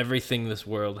I had everything this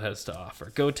world has to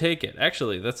offer. Go take it.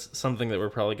 Actually, that's something that we're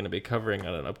probably going to be covering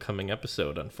on an upcoming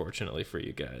episode. Unfortunately for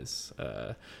you guys,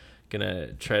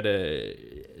 gonna try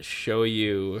to show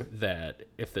you that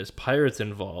if there's pirates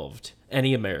involved,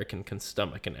 any American can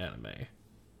stomach an anime.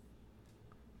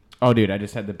 Oh, dude, I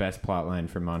just had the best plot line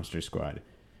for Monster Squad.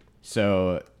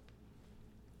 So,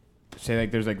 say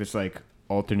like there's like this like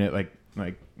alternate like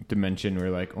dimension where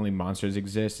like only monsters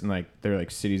exist, and like they're like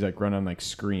cities like run on like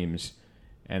screams,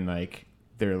 and like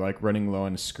they're like running low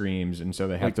on screams, and so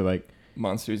they have to like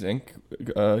Monsters Inc.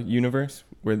 Universe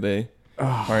where they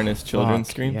harness children's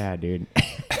screams. Yeah, dude.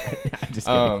 I'm just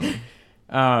kidding.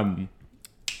 I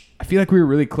feel like we were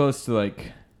really close to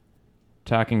like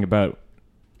talking about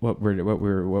what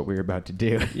we're about to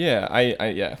do.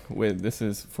 Yeah, this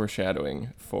is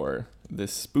foreshadowing for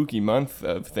this spooky month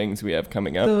of things we have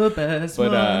coming up. The best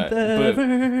month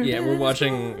ever. Yeah, we're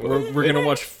gonna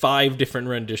watch 5 different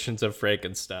renditions of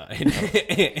Frankenstein.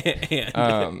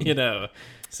 And,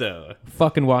 so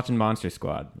fucking watching Monster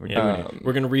Squad. We're doing it.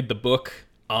 We're gonna read the book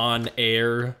on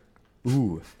air.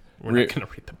 Ooh. We're not gonna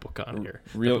read the book on air.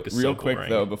 Real quick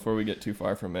though, before we get too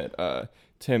far from it,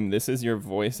 Tim, this is your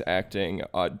voice acting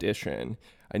audition.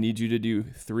 I need you to do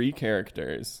 3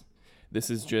 characters. This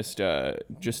is just a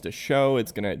show.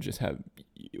 It's gonna just have.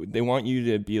 They want you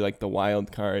to be like the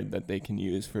wild card that they can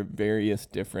use for various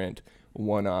different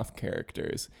one-off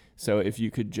characters. So if you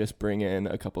could just bring in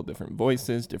a couple different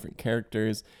voices, different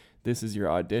characters, this is your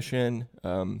audition.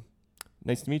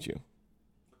 Nice to meet you.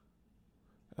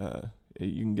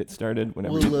 You can get started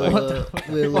whenever you like.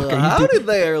 Howdy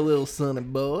there, little sonny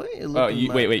boy.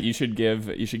 Wait. You should give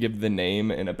the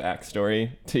name and a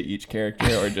backstory to each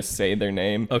character, or just say their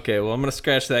name. Okay, well, I'm gonna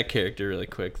scratch that character really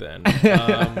quick then.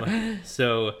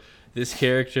 So this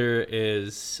character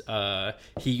is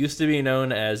he used to be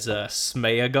known as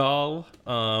Smeagol.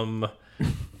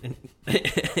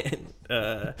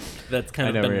 That's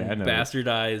kind of been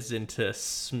bastardized into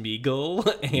Smeagol,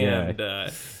 and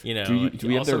do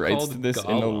we have the rights to this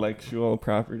intellectual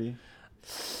property?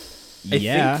 I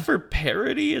think for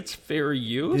parody, it's fair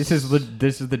use. This is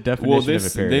the definition of a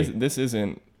parody. This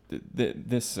isn't.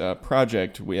 This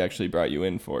project we actually brought you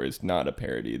in for is not a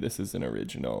parody. This is an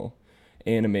original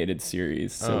animated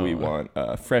series, so we want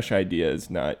fresh ideas,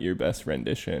 not your best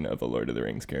rendition of a Lord of the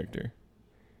Rings character.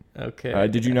 Okay.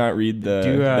 Did you not read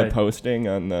the posting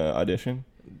on the audition?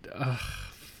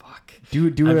 Fuck.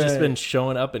 I've just been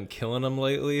showing up and killing them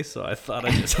lately, so I thought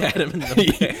I just had him in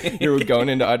the bag. You're going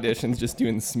into auditions just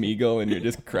doing Smeagol, and you're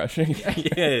just crushing.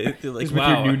 Yeah, you're like, with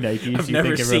wow, your new Nikes, I've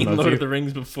never seen Lord of the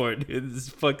Rings before, dude. This is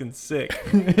fucking sick.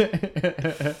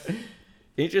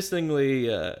 Interestingly,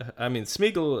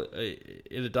 Smeagol,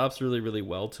 it adopts really, really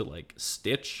well to like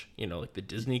Stitch, like the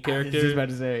Disney character. I was just about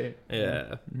to say.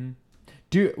 Yeah. Mm-hmm.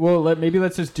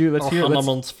 Let's just do. Let's hear. Hannah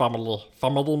means family.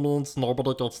 Family means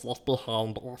nobody gets left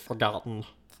behind or forgotten.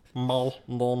 My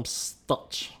name's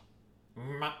Stitch.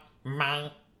 My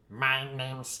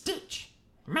name's Stitch.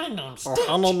 My name's Stitch.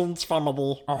 Hannah means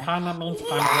family. Hannah means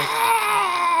family.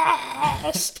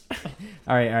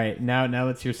 All right. Now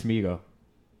let's hear Smeagol.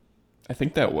 I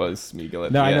think that was Smeagol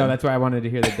at No, the I know. end. That's why I wanted to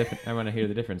hear the difference. I want to hear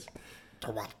the difference.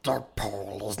 The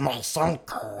pole is nice and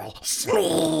cool.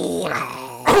 Smeagol.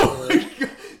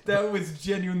 That was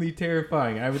genuinely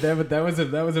terrifying. That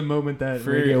was a moment that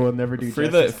radio will never do for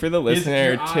justice. the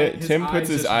listener. Tim puts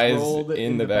his eyes rolled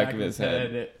in the back of his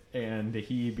head. and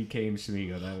he became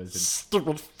Smeagol. That was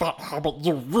Stupid fat habit,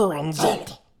 you ruins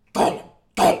it.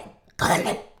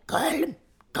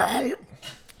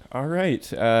 All right.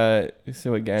 So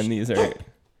again, these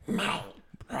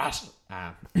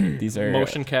are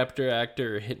Motion capture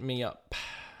actor, hit me up.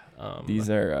 These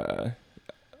are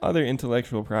other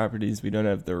intellectual properties we don't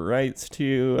have the rights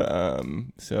to.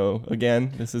 So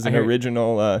again, this is an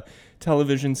original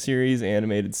television series,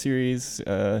 animated series.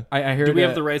 I heard. Do we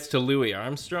have the rights to Louis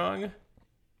Armstrong?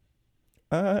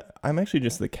 I'm actually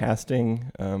just the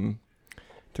casting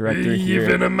director here.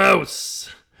 Even a mouse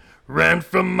ran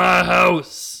from my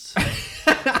house.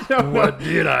 What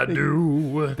did I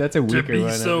do That's a to weaker be one.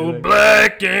 I so feel like.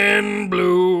 black and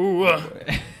blue?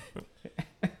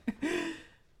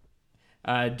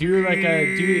 Do like a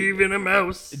Even a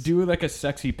mouse. do like a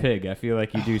sexy pig. I feel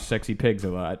like you do sexy pigs a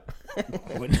lot.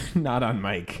 Not on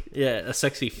mic. Yeah, a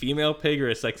sexy female pig or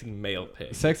a sexy male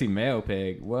pig? Sexy male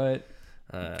pig. What?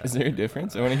 Is there a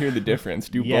difference? I want to hear the difference.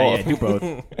 Do Yeah, both. yeah, do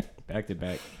both. Back to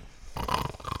back.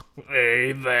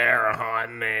 Hey there,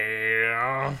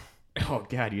 honey. Oh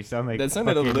God, you sound like That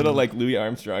sounded a fucking- little like Louis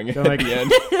Armstrong at Sound like- the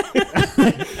end.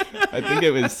 I think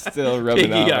it was still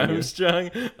rubbing Piggy off on you. Armstrong.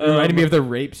 Reminded me of the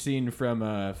rape scene from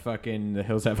fucking The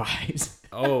Hills Have Eyes.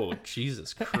 Oh,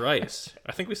 Jesus Christ.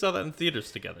 I think we saw that in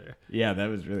theaters together. Yeah, that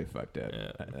was really fucked up.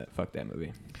 Yeah. Fuck that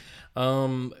movie.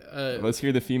 Let's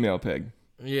hear the female pig.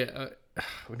 Yeah.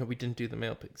 No, we didn't do the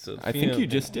male pig. So the I think female you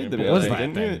pig- just did the What male was pig,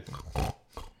 that didn't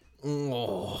you?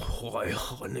 Oh, why,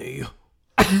 honey?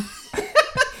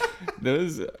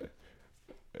 Those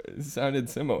sounded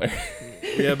similar.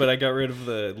 Yeah, but I got rid of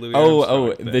the Louis Oh,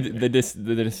 Armstrong the thing.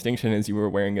 the distinction is you were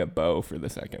wearing a bow for the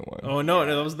second one. Oh, no,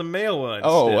 that was the male one.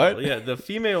 Oh, still. what? Yeah, the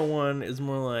female one is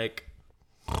more like...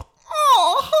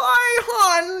 Oh, hi,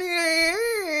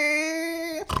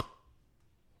 honey.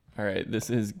 All right, this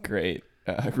is great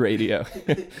radio.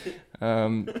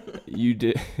 You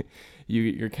did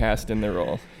you're cast in the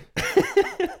role.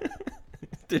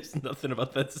 There's nothing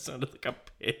about that that sounded like a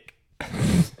pig.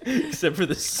 Except for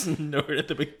the snort at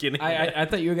the beginning. I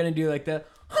thought you were gonna do like the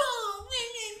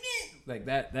like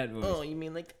that voice. Oh, you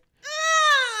mean like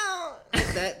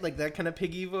that kind of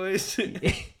piggy voice?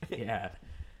 Yeah,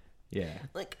 yeah.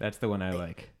 Like- That's the one I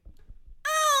like.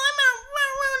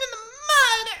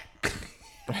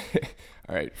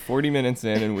 All right, 40 minutes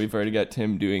in, and we've already got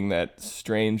Tim doing that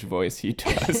strange voice he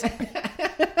does.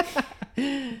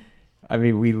 I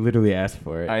mean, we literally asked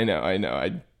for it. I know.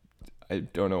 I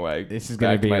don't know why I This is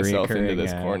gonna backed be a myself into reoccurring,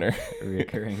 this corner.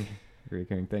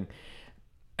 reoccurring thing.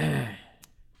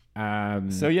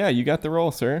 So yeah, you got the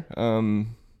role, sir.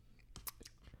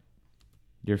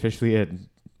 You're officially a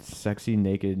sexy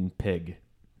naked pig.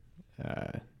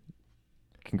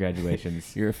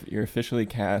 Congratulations. You're officially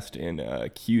cast in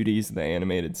Cuties, the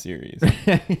animated series.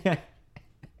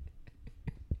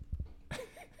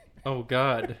 Oh,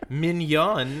 God.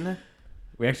 Mignon.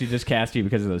 We actually just cast you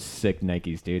because of those sick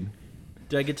Nikes, dude.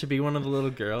 Do I get to be one of the little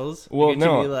girls? I Well, get to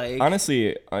no. be like...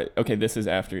 Honestly, okay, this is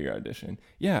after your audition.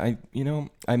 Yeah,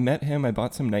 I met him. I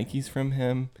bought some Nikes from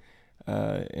him,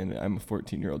 and I'm a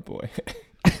 14-year-old boy.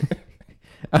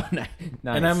 Oh, nice.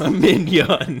 And I'm a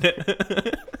mignon.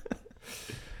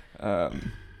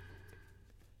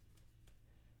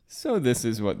 So this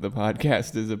is what the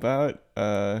podcast is about.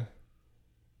 So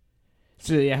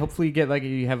yeah, hopefully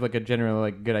you have like a general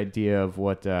like good idea of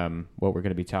what we're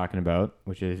gonna be talking about,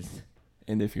 which is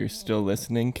And if you're still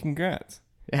listening, congrats.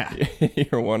 yeah,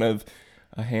 You're one of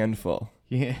a handful.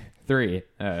 yeah, 3,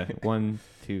 1,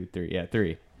 2, 3, yeah,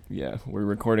 3. Yeah, we're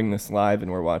recording this live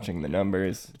and we're watching the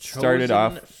numbers. Started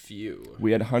off, Chosen few.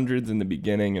 we had hundreds in the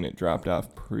beginning and it dropped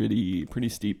off pretty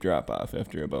steep drop off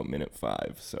after about minute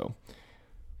 5. So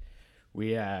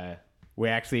We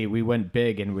went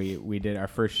big and we did our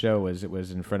first show was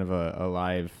in front of a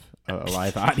live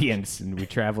audience, and we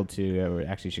traveled to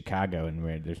actually Chicago,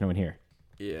 and there's no one here.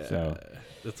 Yeah. So-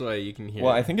 that's why you can hear.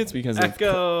 well, I think it's because of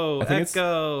Echo, I think it's-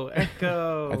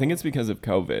 echo. I think it's because of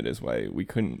COVID is why we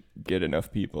couldn't get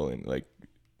enough people, and like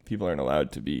people aren't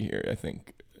allowed to be here. I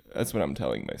think that's what I'm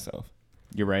telling myself.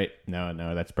 You're right. No,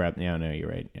 that's probably no. You're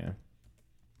right. Yeah.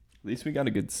 At least we got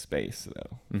a good space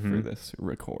though Mm-hmm. for this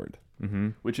record,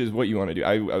 which is what you want to do.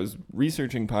 I was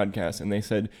researching podcasts and they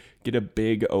said get a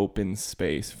big open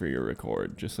space for your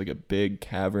record, just like a big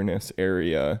cavernous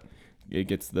area. It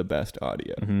gets the best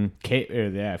audio.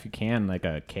 Yeah, if you can, like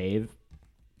a cave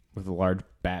with a large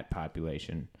bat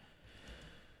population.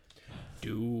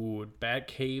 Dude, bat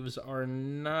caves are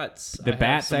nuts. The I have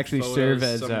bats some actually photos serve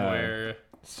as somewhere.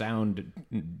 Sound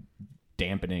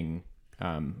dampening.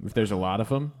 If there's a lot of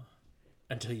them.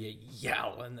 Until you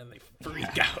yell and then they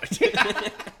freak out.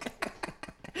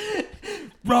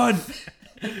 Run!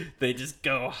 They just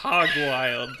go hog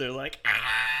wild. They're like,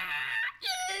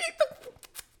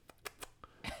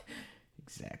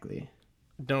 Exactly.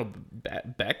 no,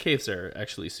 bat caves are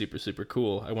actually super, super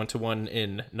cool. I went to one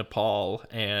in Nepal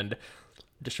and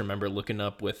just remember looking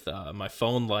up with my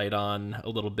phone light on a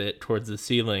little bit towards the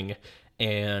ceiling,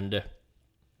 and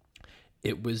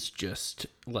it was just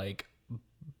like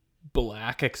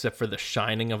black except for the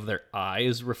shining of their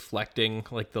eyes reflecting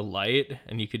like the light,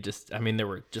 and you could just, I mean, there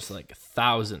were just like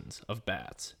thousands of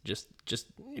bats, just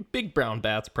big brown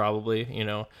bats, probably, you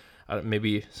know,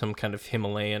 maybe some kind of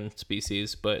Himalayan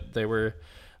species, but they were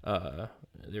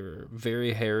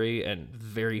very hairy and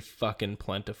very fucking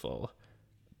plentiful.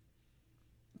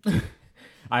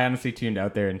 I honestly tuned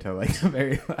out there until like the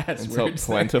very last Until words.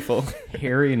 plentiful.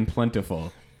 Hairy and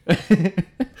plentiful.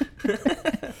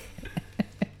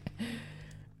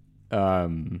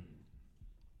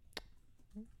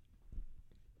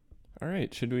 All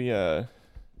right, should we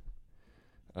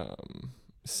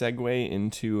segue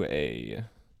into a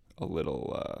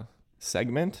little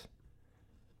segment?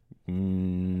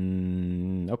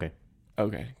 Okay.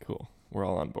 Okay, cool. We're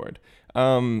all on board.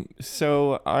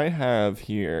 So I have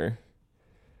here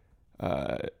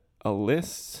a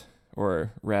list,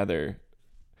 or rather,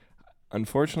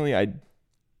 unfortunately, I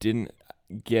didn't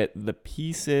get the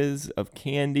pieces of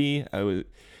candy. I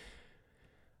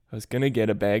was gonna get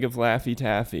a bag of Laffy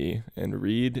Taffy and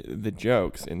read the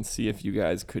jokes and see if you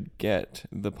guys could get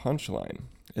the punchline,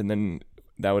 and then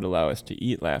that would allow us to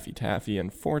eat Laffy Taffy.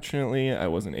 Unfortunately, I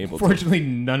wasn't able to. Fortunately,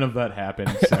 none of that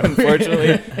happened. So.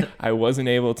 Unfortunately, I wasn't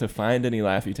able to find any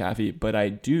Laffy Taffy, but I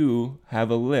do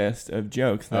have a list of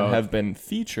jokes that have been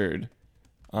featured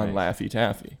on Laffy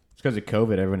Taffy. It's because of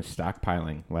COVID. Everyone's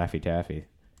stockpiling Laffy Taffy.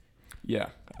 Yeah,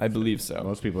 I believe so.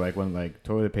 Most people want like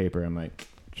toilet paper. I'm like,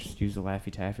 just use the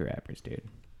Laffy Taffy wrappers, dude.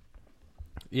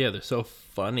 Yeah, they're so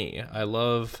funny. I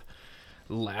love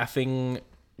laughing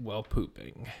while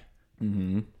pooping.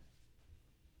 Mm-hmm.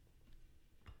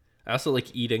 I also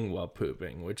like eating while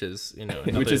pooping, which is, you know,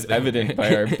 Which is evident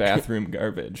by our bathroom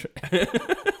garbage.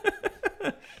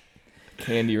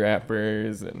 Candy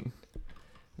wrappers and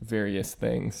various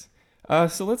things.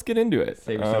 So let's get into it.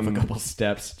 Save yourself a couple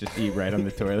steps. Just eat right on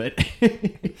the toilet.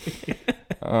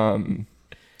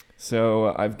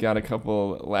 So I've got a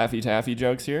couple Laffy Taffy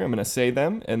jokes here. I'm going to say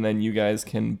them, and then you guys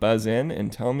can buzz in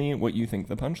and tell me what you think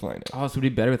the punchline is. Oh, so it'd be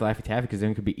better with Laffy Taffy because then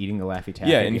we could be eating the Laffy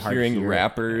Taffy. Yeah, It'd and be hard to hearing hear.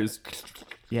 rappers.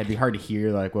 Yeah, it'd be hard to hear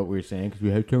like what we were saying because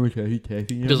we have so much Laffy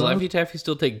Taffy. Does Laffy Taffy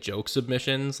still take joke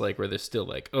submissions? Like where they're still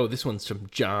like, oh, this one's from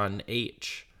John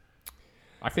H.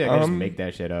 I feel like I just make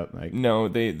that shit up. Like, No,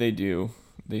 they do.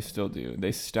 They still do.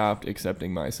 They stopped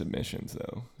accepting my submissions,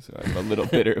 though, so I'm a little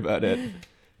bitter about it.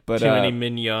 But Too many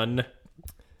mignon.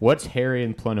 what's hairy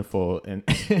and plentiful and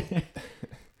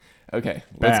okay,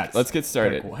 bats? let's get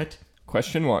started. Like, what?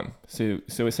 Question 1. So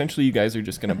essentially, you guys are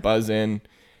just gonna buzz in,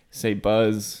 say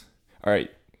buzz. All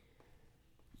right.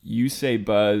 You say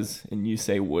Buzz and you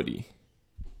say Woody.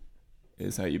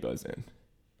 Is how you buzz in.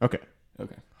 Okay.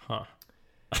 Okay. Huh.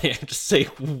 I have to say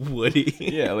Woody.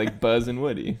 Yeah, like Buzz and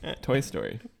Woody. Toy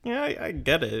Story. Yeah, I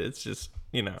get it. It's just,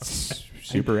 you know.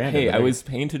 Super random. Hey, I was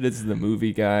painted as the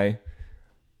movie guy.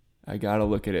 I gotta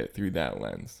look at it through that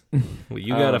lens. Well,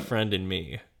 you got a friend in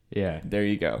me. Yeah. There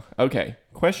you go. Okay.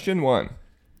 Question 1.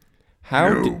 How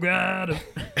You got a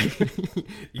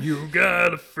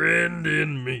friend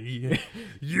in me.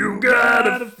 You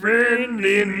got a friend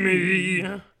in me.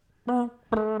 Yeah.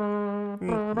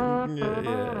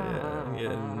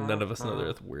 None of us know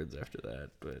the words after that,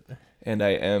 but And I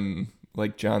am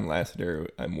like John Lasseter.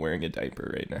 I'm wearing a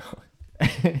diaper right now.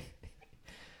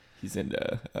 He's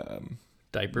into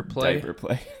diaper play. diaper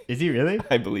play. Is he really?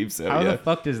 I believe so. How yeah. the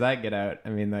fuck does that get out? I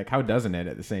mean, like, how doesn't it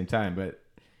at the same time? But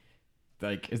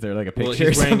like, is there like a picture? Well,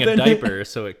 he's or wearing a something? diaper,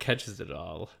 so it catches it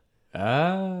all.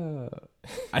 Oh.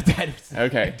 I thought it was-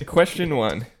 Okay. Question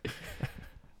 1.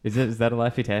 Is that a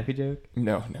Laffy Taffy joke?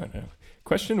 No.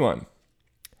 Question 1.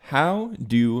 How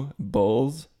do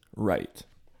bulls write?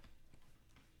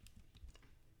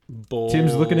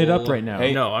 Tim's looking it up right now.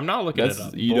 Hey, No, I'm not looking it That's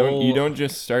up. you don't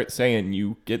just start saying.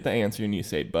 You get the answer and you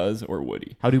say Buzz or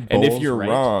Woody. How do And if bulls you're write?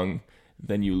 wrong,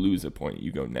 then you lose a point.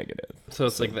 You go negative. So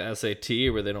it's like the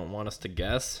SAT where they don't want us to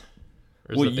guess.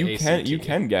 Or is Well, it the you ACT?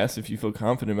 can guess if you feel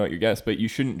confident about your guess, but you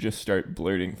shouldn't just start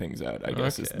blurting things out. I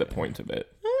guess is Okay. the point of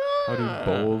it. How do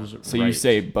bulls So you write?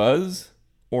 say Buzz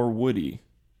or Woody.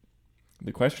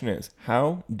 The question is,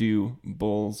 how do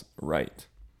bulls write?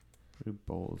 How do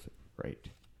bulls write?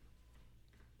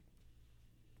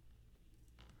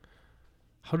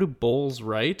 How do bulls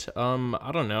write?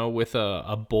 I don't know, with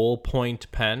a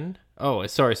ballpoint pen. Oh,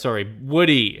 sorry,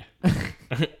 Woody.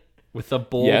 With a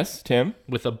bull. Yes, Tim?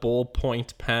 With a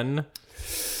ballpoint pen.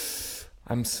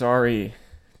 I'm sorry.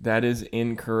 That is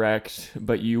incorrect,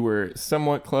 but you were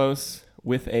somewhat close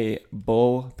with a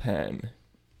bull pen.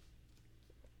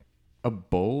 A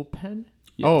bull pen?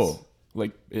 Yes. Oh.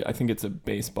 Like, I think it's a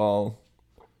baseball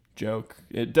joke.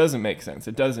 It doesn't make sense.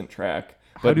 It doesn't track.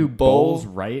 How do bull- bulls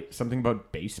write something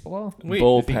about baseball? Wait,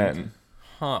 bullpen.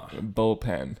 Huh.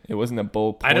 Bullpen. It wasn't a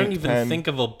bull I don't point even pen. think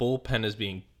of a bullpen as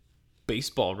being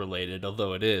baseball related,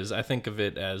 although it is. I think of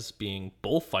it as being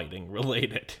bullfighting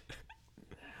related.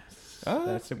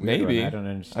 That's a weird maybe. one. I don't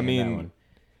understand I mean, that one.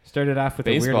 Started off with a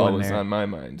baseball weird one was there. on my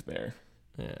mind there.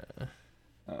 Yeah.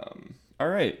 All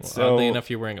right, Well, so oddly enough,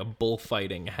 you're wearing a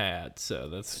bullfighting hat, so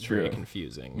that's very true.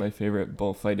 confusing. my favorite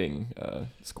bullfighting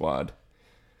squad.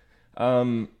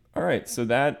 All right, so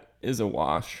that is a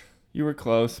wash. You were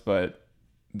close, but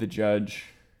the judge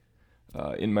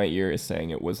in my ear is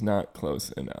saying it was not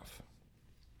close enough.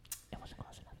 It wasn't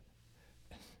close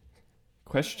enough.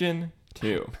 Question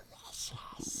 2.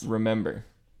 Remember.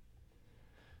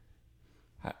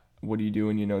 What do you do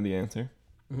when you know the answer?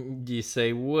 You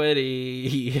say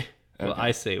Woody. Well, Okay.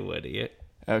 I say Woody.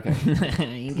 Okay.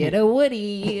 You get a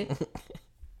Woody.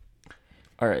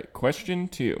 All right, question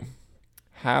 2.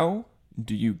 How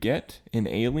do you get an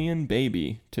alien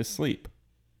baby to sleep?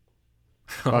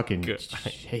 Fucking good.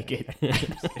 shake it.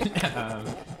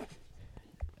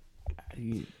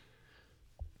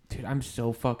 Dude, I'm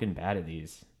so fucking bad at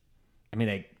these. I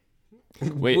mean,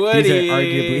 Wait, Woody. these are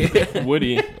arguably.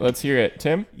 Woody, let's hear it.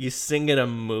 Tim? You sing it a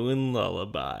moon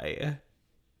lullaby.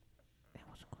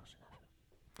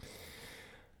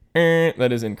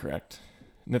 That is incorrect.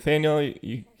 Nathaniel,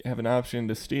 you have an option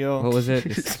to steal. What was it?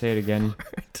 Just say it again.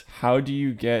 How do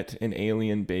you get an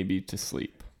alien baby to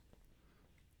sleep?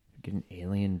 Get an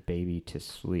alien baby to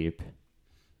sleep.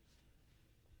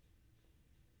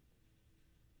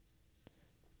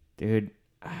 Dude,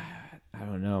 I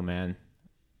don't know, man.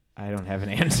 I don't have an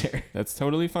answer. That's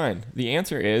totally fine. The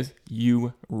answer is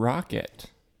you rocket.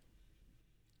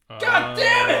 God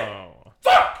damn it!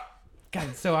 God,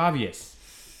 it's so obvious.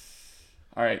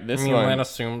 All right, this I mean, one. that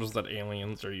assumes that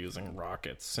aliens are using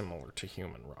rockets similar to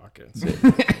human rockets.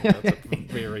 That's a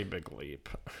very big leap.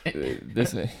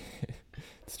 This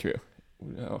it's true.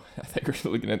 No, I think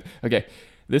we're looking at. Okay,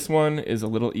 this one is a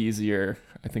little easier.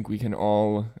 I think we can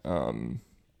all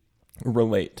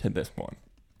relate to this one.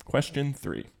 Question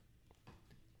 3.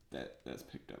 That's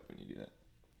picked up when you do that.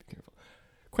 Be careful.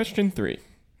 Question 3.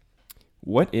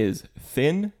 What is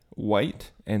thin,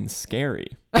 white, and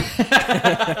scary?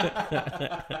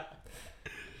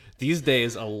 These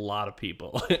days, a lot of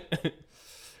people.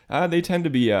 They tend to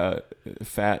be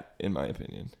fat, in my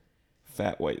opinion.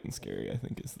 Fat, white, and scary, I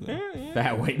think is the.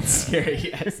 Fat, white, and scary.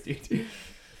 Yes, dude.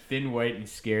 Thin, white, and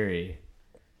scary.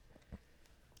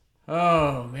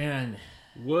 Oh, man.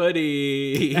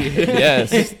 Woody.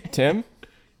 Yes, Tim.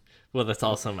 Well, that's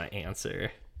also my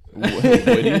answer.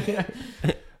 Woody.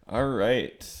 All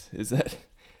right. Is that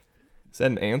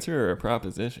an answer or a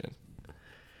proposition?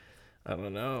 I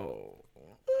don't know.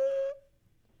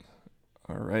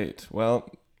 All right. Well,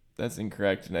 that's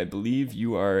incorrect, and I believe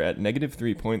you are at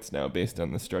 -3 points now, based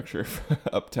on the structure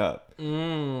up top.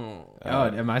 Oh,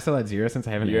 am I still at 0 since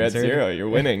I haven't You're answered? at 0. You're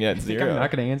winning at I think 0. I'm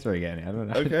not going to answer again. I don't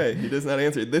know. Okay, he does not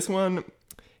answer. This one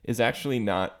is actually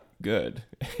not good.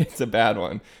 It's a bad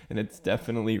one, and it's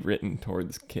definitely written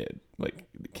towards the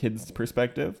kid's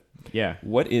perspective. Yeah.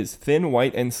 What is thin,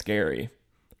 white, and scary?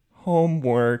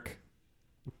 Homework.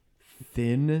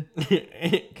 Thin?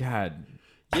 God.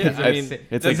 Yeah, I mean, it's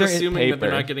that's like assuming that they're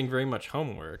paper. not getting very much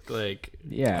homework. Like,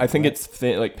 Yeah. I think but- it's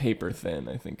thin, like paper thin.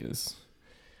 I think is.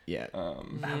 Yeah. Okay,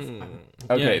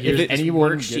 yeah, if here's it- this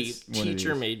anyone worksheet gets one of teacher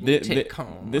these. made me take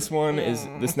home.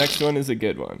 Mm. This next one is a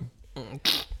good one.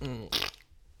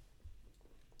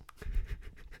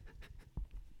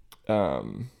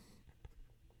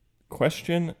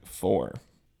 Question 4.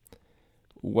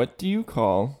 What do you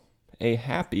call a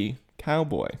happy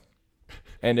cowboy?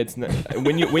 And it's not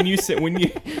when you say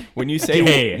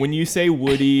Gay. when you say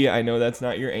Woody, I know that's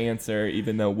not your answer,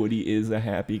 even though Woody is a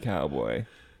happy cowboy.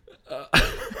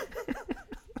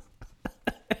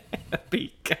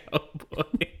 Happy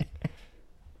cowboy.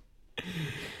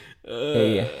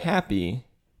 A happy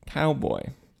cowboy.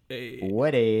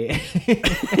 What a.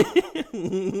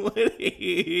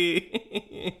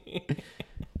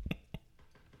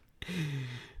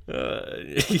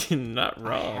 Not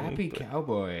wrong. Happy but-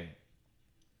 cowboy.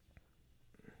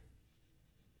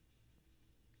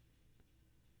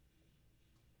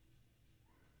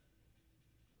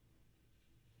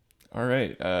 All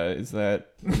right. Is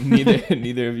that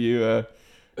neither of you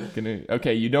gonna?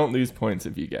 Okay, you don't lose points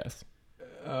if you guess.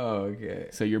 Oh, okay.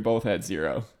 So you're both at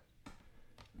 0.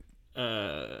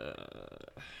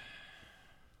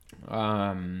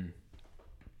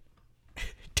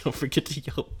 Don't forget to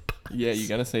yell. Yeah, you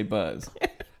gotta say Buzz.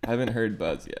 I haven't heard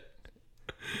Buzz yet.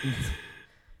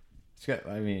 It's got,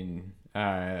 I mean,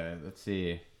 let's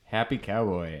see. Happy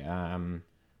cowboy.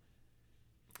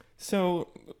 So,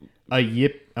 A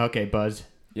yip. Okay, Buzz.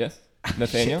 yes, Shit,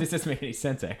 Nathaniel, this doesn't make any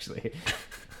sense, actually.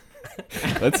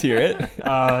 let's hear it.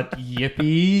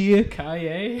 Yippee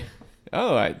ki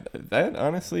Oh, that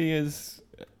honestly is.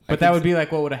 But that would be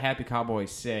like, what would a happy cowboy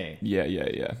say? Yeah.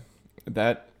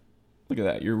 That. Look at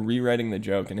that. You're rewriting the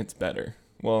joke, and it's better.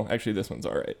 Well, actually, this one's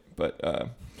all right, but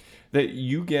that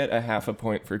you get a half a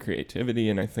point for creativity,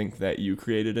 and I think that you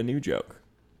created a new joke,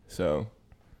 so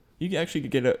you actually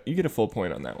get a full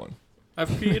point on that one.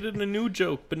 I've created a new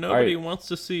joke, but nobody wants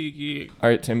to see All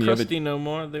right, Tim, you have Krusty no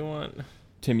more. They want.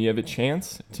 a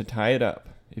chance to tie it up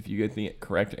if you get the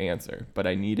correct answer, but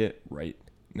I need it right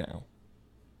now.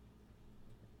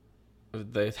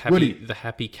 The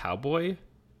happy cowboy.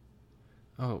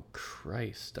 Oh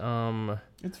Christ.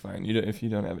 It's fine. If you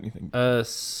don't have anything.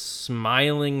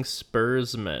 Smiling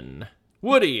Spursman.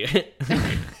 Woody.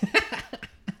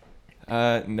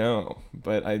 No,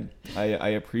 but I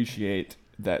appreciate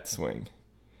that swing.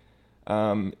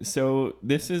 So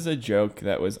this is a joke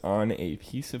that was on a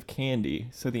piece of candy.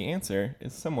 So the answer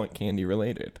is somewhat candy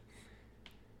related.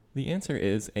 The answer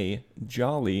is a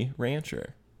Jolly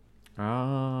Rancher.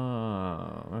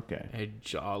 Oh, okay. A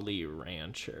Jolly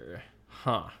Rancher.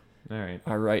 Huh. All right.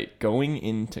 All right, going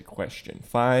into question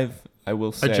 5, I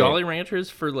will say A Jolly Rancher is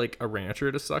for like a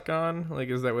rancher to suck on? Like,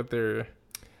 is that what they're.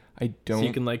 I don't. So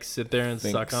you can like sit there and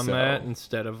think suck on so. that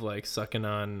instead of like sucking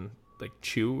on like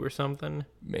chew or something?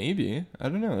 Maybe. I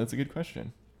don't know. That's a good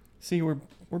question. See, we're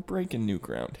breaking new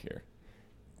ground here.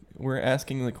 We're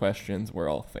asking the questions we're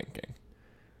all thinking.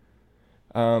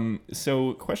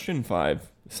 So question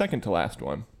 5, second to last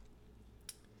one.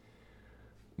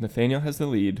 Nathaniel has the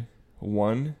lead,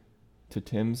 1 to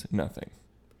Tim's nothing.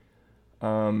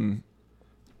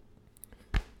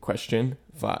 Question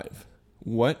 5.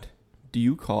 What do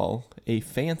you call a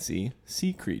fancy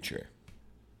sea creature?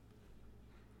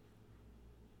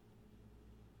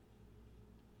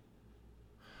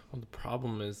 Well, the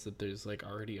problem is that there's like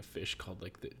already a fish called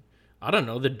like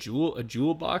a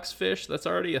jewel box fish. That's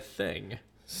already a thing.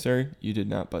 Sir, you did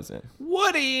not buzz in.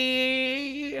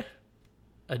 Woody!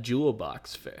 A jewel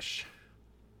box fish.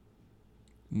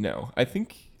 No, I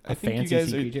think you Fancy guys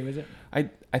sea are. creature, is it?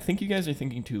 I think you guys are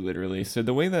thinking too literally. So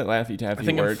the way that Laffy Taffy I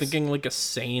think works I'm thinking like a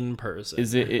sane person.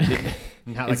 is it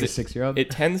Not like is a it- 6-year-old?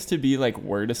 it tends to be like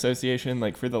word association.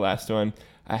 Like for the last one,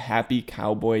 a happy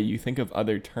cowboy, you think of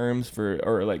other terms for,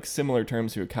 or like similar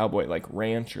terms to a cowboy, like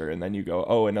rancher, and then you go,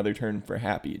 oh, another term for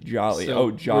happy, jolly. So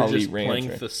Oh, jolly we're just rancher. playing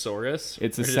thesaurus.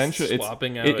 It's We're just essentially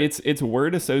swapping out. it's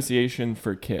word association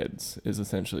for kids is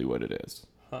essentially what it is.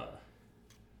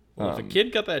 Well, if a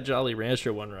kid got that Jolly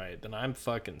Rancher one right, then I'm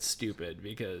fucking stupid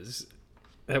because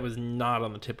that was not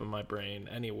on the tip of my brain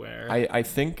anywhere. I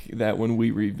think that when we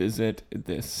revisit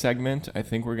this segment, I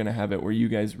think we're going to have it where you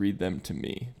guys read them to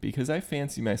me because I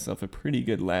fancy myself a pretty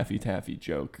good Laffy Taffy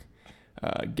joke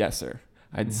guesser.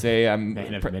 I'd say I'm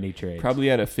Man of many trades.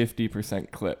 probably at a 50%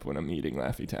 clip when I'm eating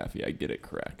Laffy Taffy. I get it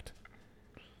correct.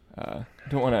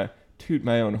 Don't want to toot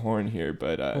my own horn here,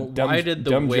 but why did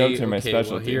the dumb way, jokes are my okay, well,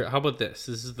 specialty. here, how about this?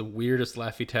 This is the weirdest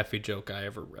Laffy Taffy joke I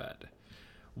ever read.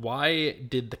 Why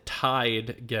did the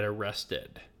Tide get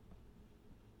arrested?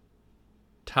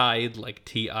 Tide, like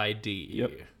T-I-D.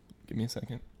 Yep. Give me a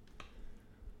second.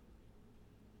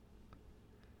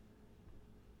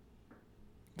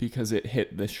 Because it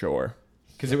hit the shore.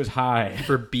 Because it was high.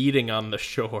 For beating on the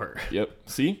shore. Yep.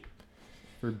 See?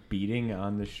 For beating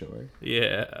on the shore.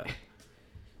 Yeah.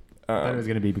 I thought it was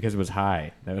going to be because it was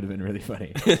high. That would have been really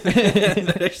funny.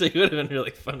 That actually would have been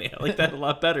really funny. I like that a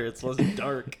lot better. It's less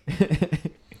dark.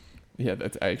 Yeah,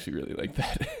 I actually really like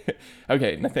that.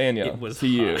 Okay, Nathaniel, It was to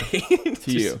you. high.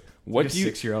 To you. What Like a do you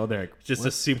 6-year-old, they're like, Just what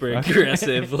a super the fuck?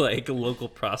 aggressive, like, local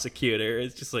prosecutor.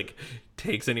 It's just like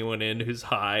takes anyone in who's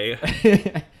high.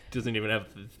 Doesn't even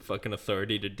have the fucking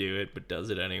authority to do it, but does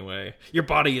it anyway. Your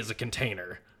body is a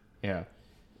container. Yeah.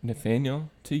 Nathaniel,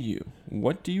 to you.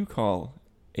 What do you call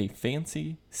a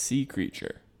fancy sea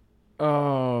creature?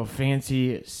 Oh,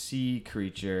 fancy sea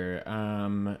creature.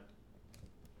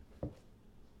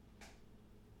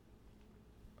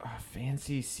 A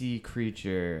fancy sea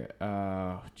creature.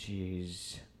 Oh,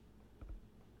 jeez.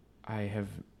 I have.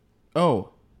 Oh.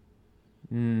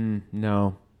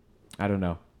 No. I don't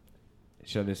know.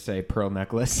 Shall this say pearl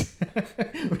necklace?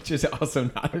 Which is also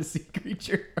not a sea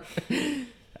creature.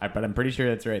 But I'm pretty sure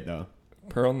that's right, though.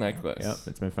 Pearl necklace. Yep,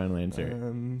 that's my final answer.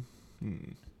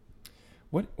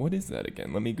 What is that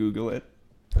again? Let me Google it.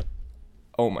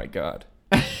 Oh my god.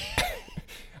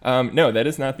 No, that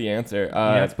is not the answer.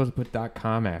 Yeah, it's supposed to put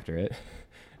 .com after it.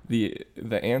 The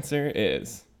answer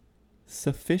is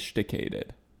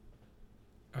sophisticated.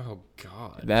 Oh,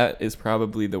 God. That is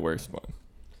probably the worst one.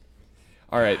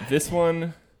 All right, this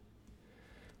one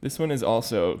is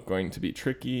also going to be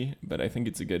tricky, but I think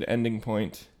it's a good ending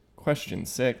point. Question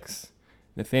 6.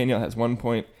 Nathaniel has 1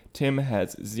 point. Tim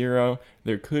has 0.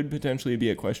 There could potentially be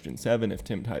a question 7 if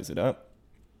Tim ties it up.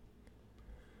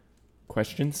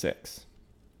 Question 6.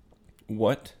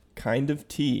 What kind of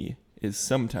tea is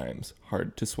sometimes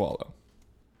hard to swallow?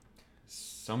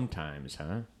 Sometimes,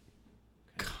 huh?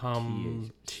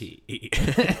 Cum tea.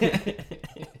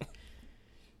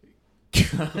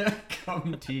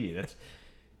 Cum tea.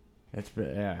 That's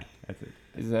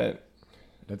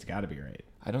got to be right.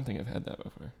 I don't think I've had that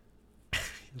before.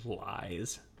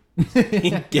 Lies.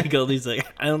 He giggled. He's like,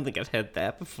 I don't think I've had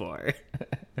that before.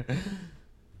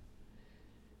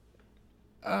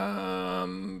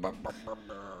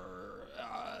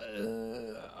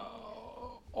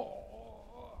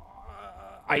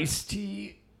 Iced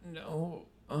tea? No.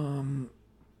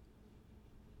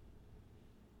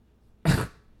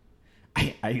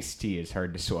 Iced tea is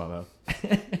hard to swallow.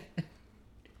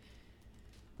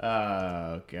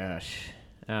 Oh gosh.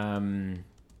 No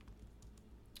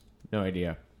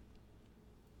idea.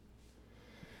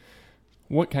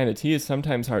 What kind of tea is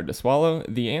sometimes hard to swallow?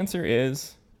 The answer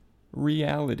is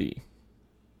reality.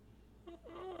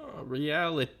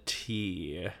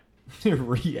 Reality.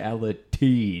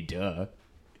 Reality, duh.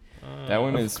 That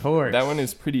one Of is course. That one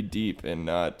is pretty deep and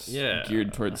not Yeah.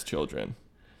 geared towards children.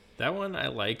 That one I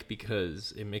like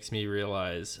because it makes me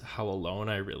realize how alone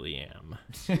I really am.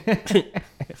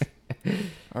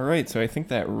 All right, so I think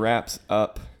that wraps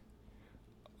up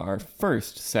our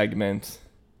first segment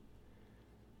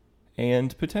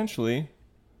and potentially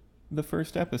the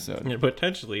first episode. And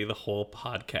potentially the whole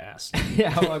podcast. Yeah,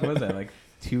 how long was that? Like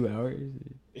 2 hours?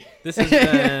 This has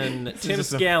been This is Tim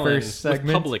just the Scallon first with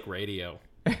segment. Public Radio.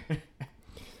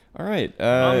 All right.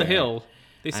 On the Hill.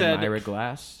 They said, I'm Ira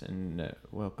Glass, and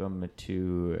welcome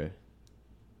to...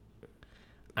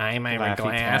 I'm Ira Laffy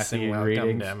Glass and Taffy welcome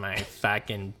readings. to my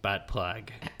fucking butt plug.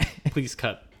 Please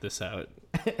cut this out.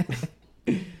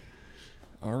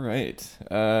 All right.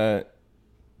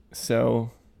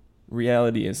 So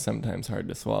reality is sometimes hard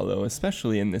to swallow,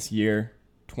 especially in this year,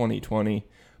 2020,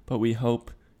 but we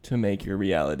hope to make your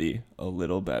reality a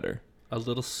little better. A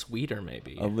little sweeter,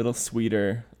 maybe. A little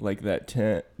sweeter, like that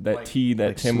tea that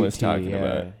like Tim sweet was talking tea,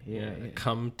 about. Yeah.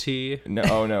 Cum tea. No,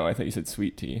 oh no, I thought you said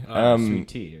sweet tea. Sweet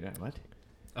tea. What?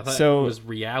 I thought So- it was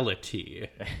reality.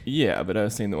 Yeah, but I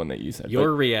was saying the one that you said.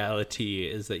 Your reality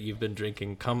is that you've been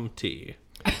drinking cum tea.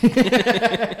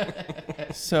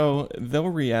 So, though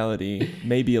reality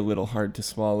may be a little hard to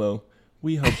swallow,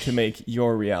 we hope to make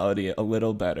your reality a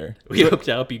little better. We hope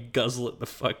to help you guzzle it the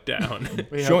fuck down.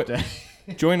 We Join- hope to,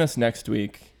 Join us next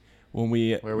week when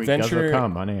we where we guzzle venture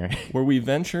cum on air. where we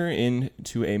venture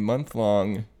into a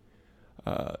month-long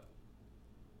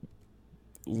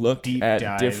look Deep at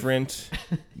dive. different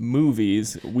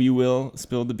movies. We will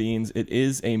spill the beans. It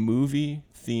is a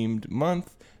movie-themed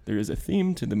month. There is a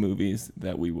theme to the movies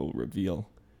that we will reveal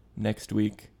next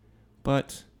week.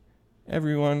 But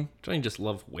everyone, Don't you just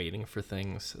love waiting for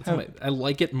things? How- I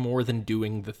like it more than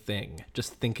doing the thing.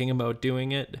 Just thinking about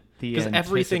doing it. The Because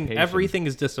anticipation. everything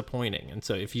is disappointing, and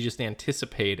so if you just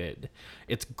anticipate it,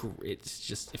 it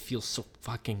feels so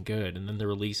fucking good, and then the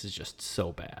release is just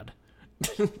so bad.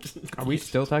 Are we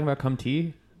still talking about cum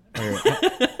tea? Or,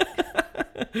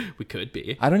 We could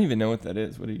be. I don't even know what that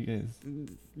is. What do you guys?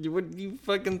 What do you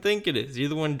fucking think it is? You're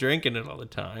the one drinking it all the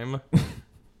time.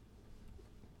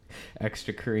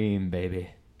 extra cream, baby.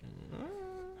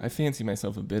 I fancy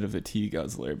myself a bit of a tea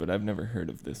guzzler, but I've never heard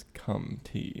of this cum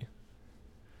tea.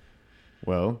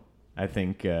 Well, I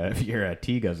think if you're a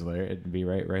tea guzzler, it'd be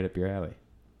right up your alley.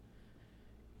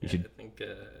 You should. I think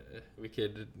we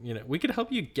could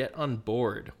help you get on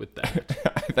board with that.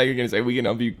 I thought you were gonna say we can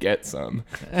help you get some.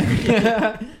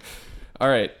 All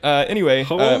right. Anyway,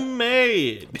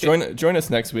 Homemade. join us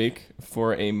next week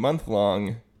for a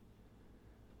month-long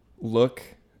look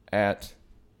at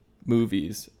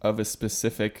movies of a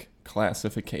specific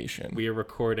classification. We are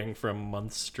recording for a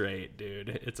month straight, dude.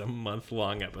 It's a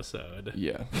month-long episode.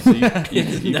 Yeah. So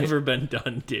It's you never been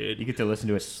done, You dude. get to listen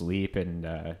to us sleep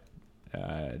and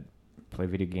play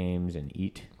video games and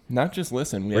eat. not just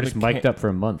listen. We're just mic'd up for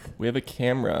a month. We have a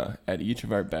camera at each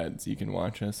of our beds. You can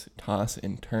watch us toss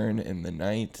and turn in the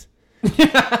night.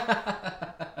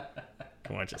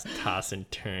 Come on, just toss and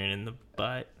turn in the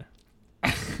butt.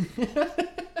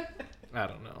 I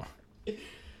don't know.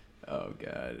 Oh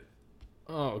god,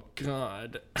 Oh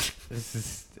God. this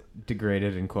is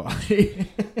degraded in quality.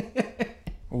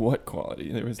 What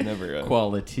quality? There was never a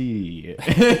Quality.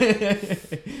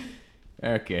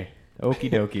 Okay,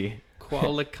 okie dokie.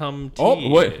 Qualicum tea. Oh,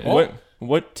 what?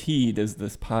 What tea does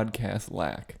this podcast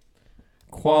lack?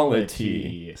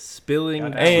 Quality. Spilling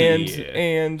And tea.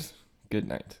 and good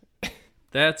night.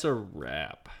 That's a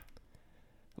wrap.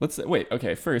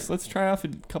 Okay, first let's try off a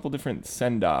couple different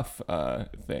send-off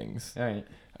things. All right.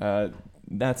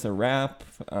 That's a wrap.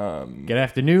 Good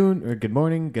afternoon, or good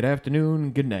morning, good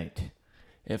afternoon, good night.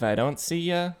 If I don't see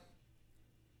ya,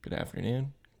 good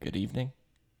afternoon, good evening,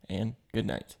 and good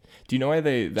night. Do you know why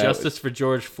Justice for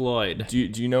George Floyd. Do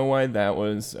you know why that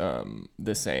was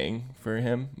the saying for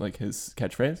him, like his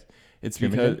catchphrase? It's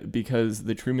because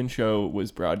the Truman Show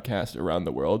was broadcast around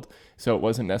the world, so it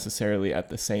wasn't necessarily at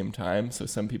the same time. So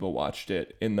some people watched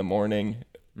it in the morning,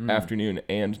 afternoon,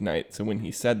 and night. So when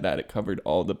he said that, it covered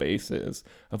all the bases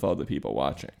of all the people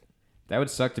watching. That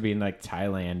would suck to be in like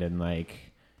Thailand and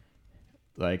like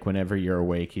whenever you're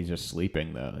awake, he's just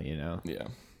sleeping though, you know? Yeah.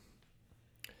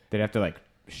 They'd have to like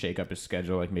shake up his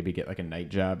schedule, like maybe get like a night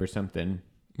job or something,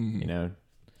 you know?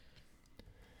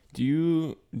 Do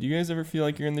you guys ever feel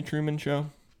like you're in the Truman Show?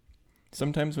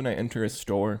 Sometimes when I enter a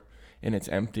store and it's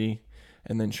empty,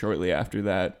 and then shortly after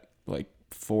that, like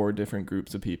 4 different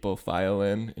groups of people file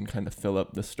in and kind of fill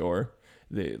up the store.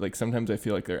 Sometimes I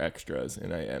feel like they're extras,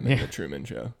 and I am in the Truman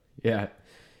Show. Yeah.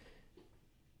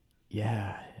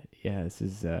 This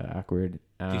is awkward.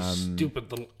 These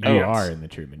stupid little You ants. are in the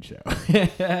Truman Show. What?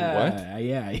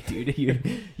 Yeah, dude. You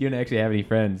don't actually have any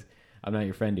friends. I'm not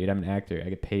your friend, dude. I'm an actor. I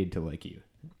get paid to like you.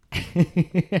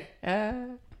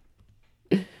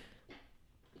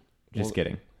 Just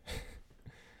kidding.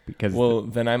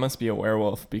 Because Then I must be a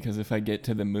werewolf, because if I get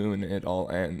to the moon, it all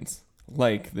ends.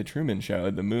 Like the Truman Show,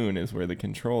 the moon is where the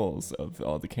controls of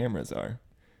all the cameras are.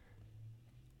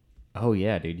 oh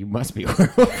yeah, dude, you must be a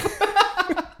werewolf.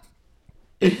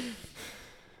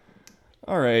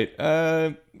 All right.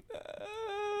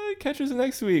 Catch us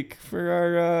next week for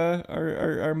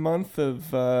our month of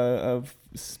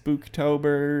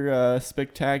Spooktober,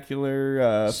 spectacular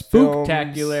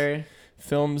Spooktacular.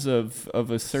 films of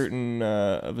a certain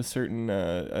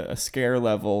a scare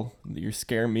level. Your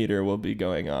scare meter will be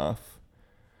going off.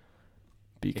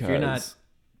 Because If you're not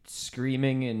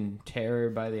screaming in terror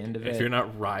by the end of If it, you're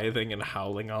not writhing and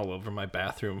howling all over my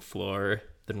bathroom floor,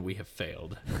 then we have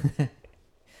failed.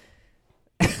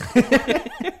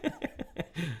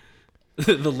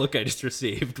 The look I just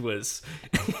received was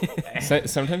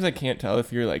sometimes I can't tell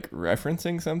if you're like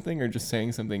referencing something or just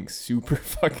saying something super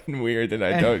fucking weird and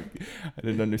I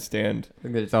didn't understand. I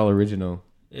think that it's all original.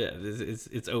 yeah,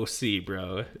 it's OC,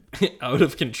 bro. Out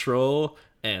of control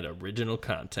and original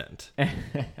content.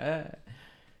 Yeah.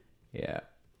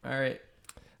 All right.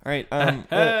 All right.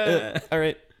 All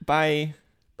right. Bye.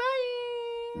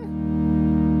 Bye.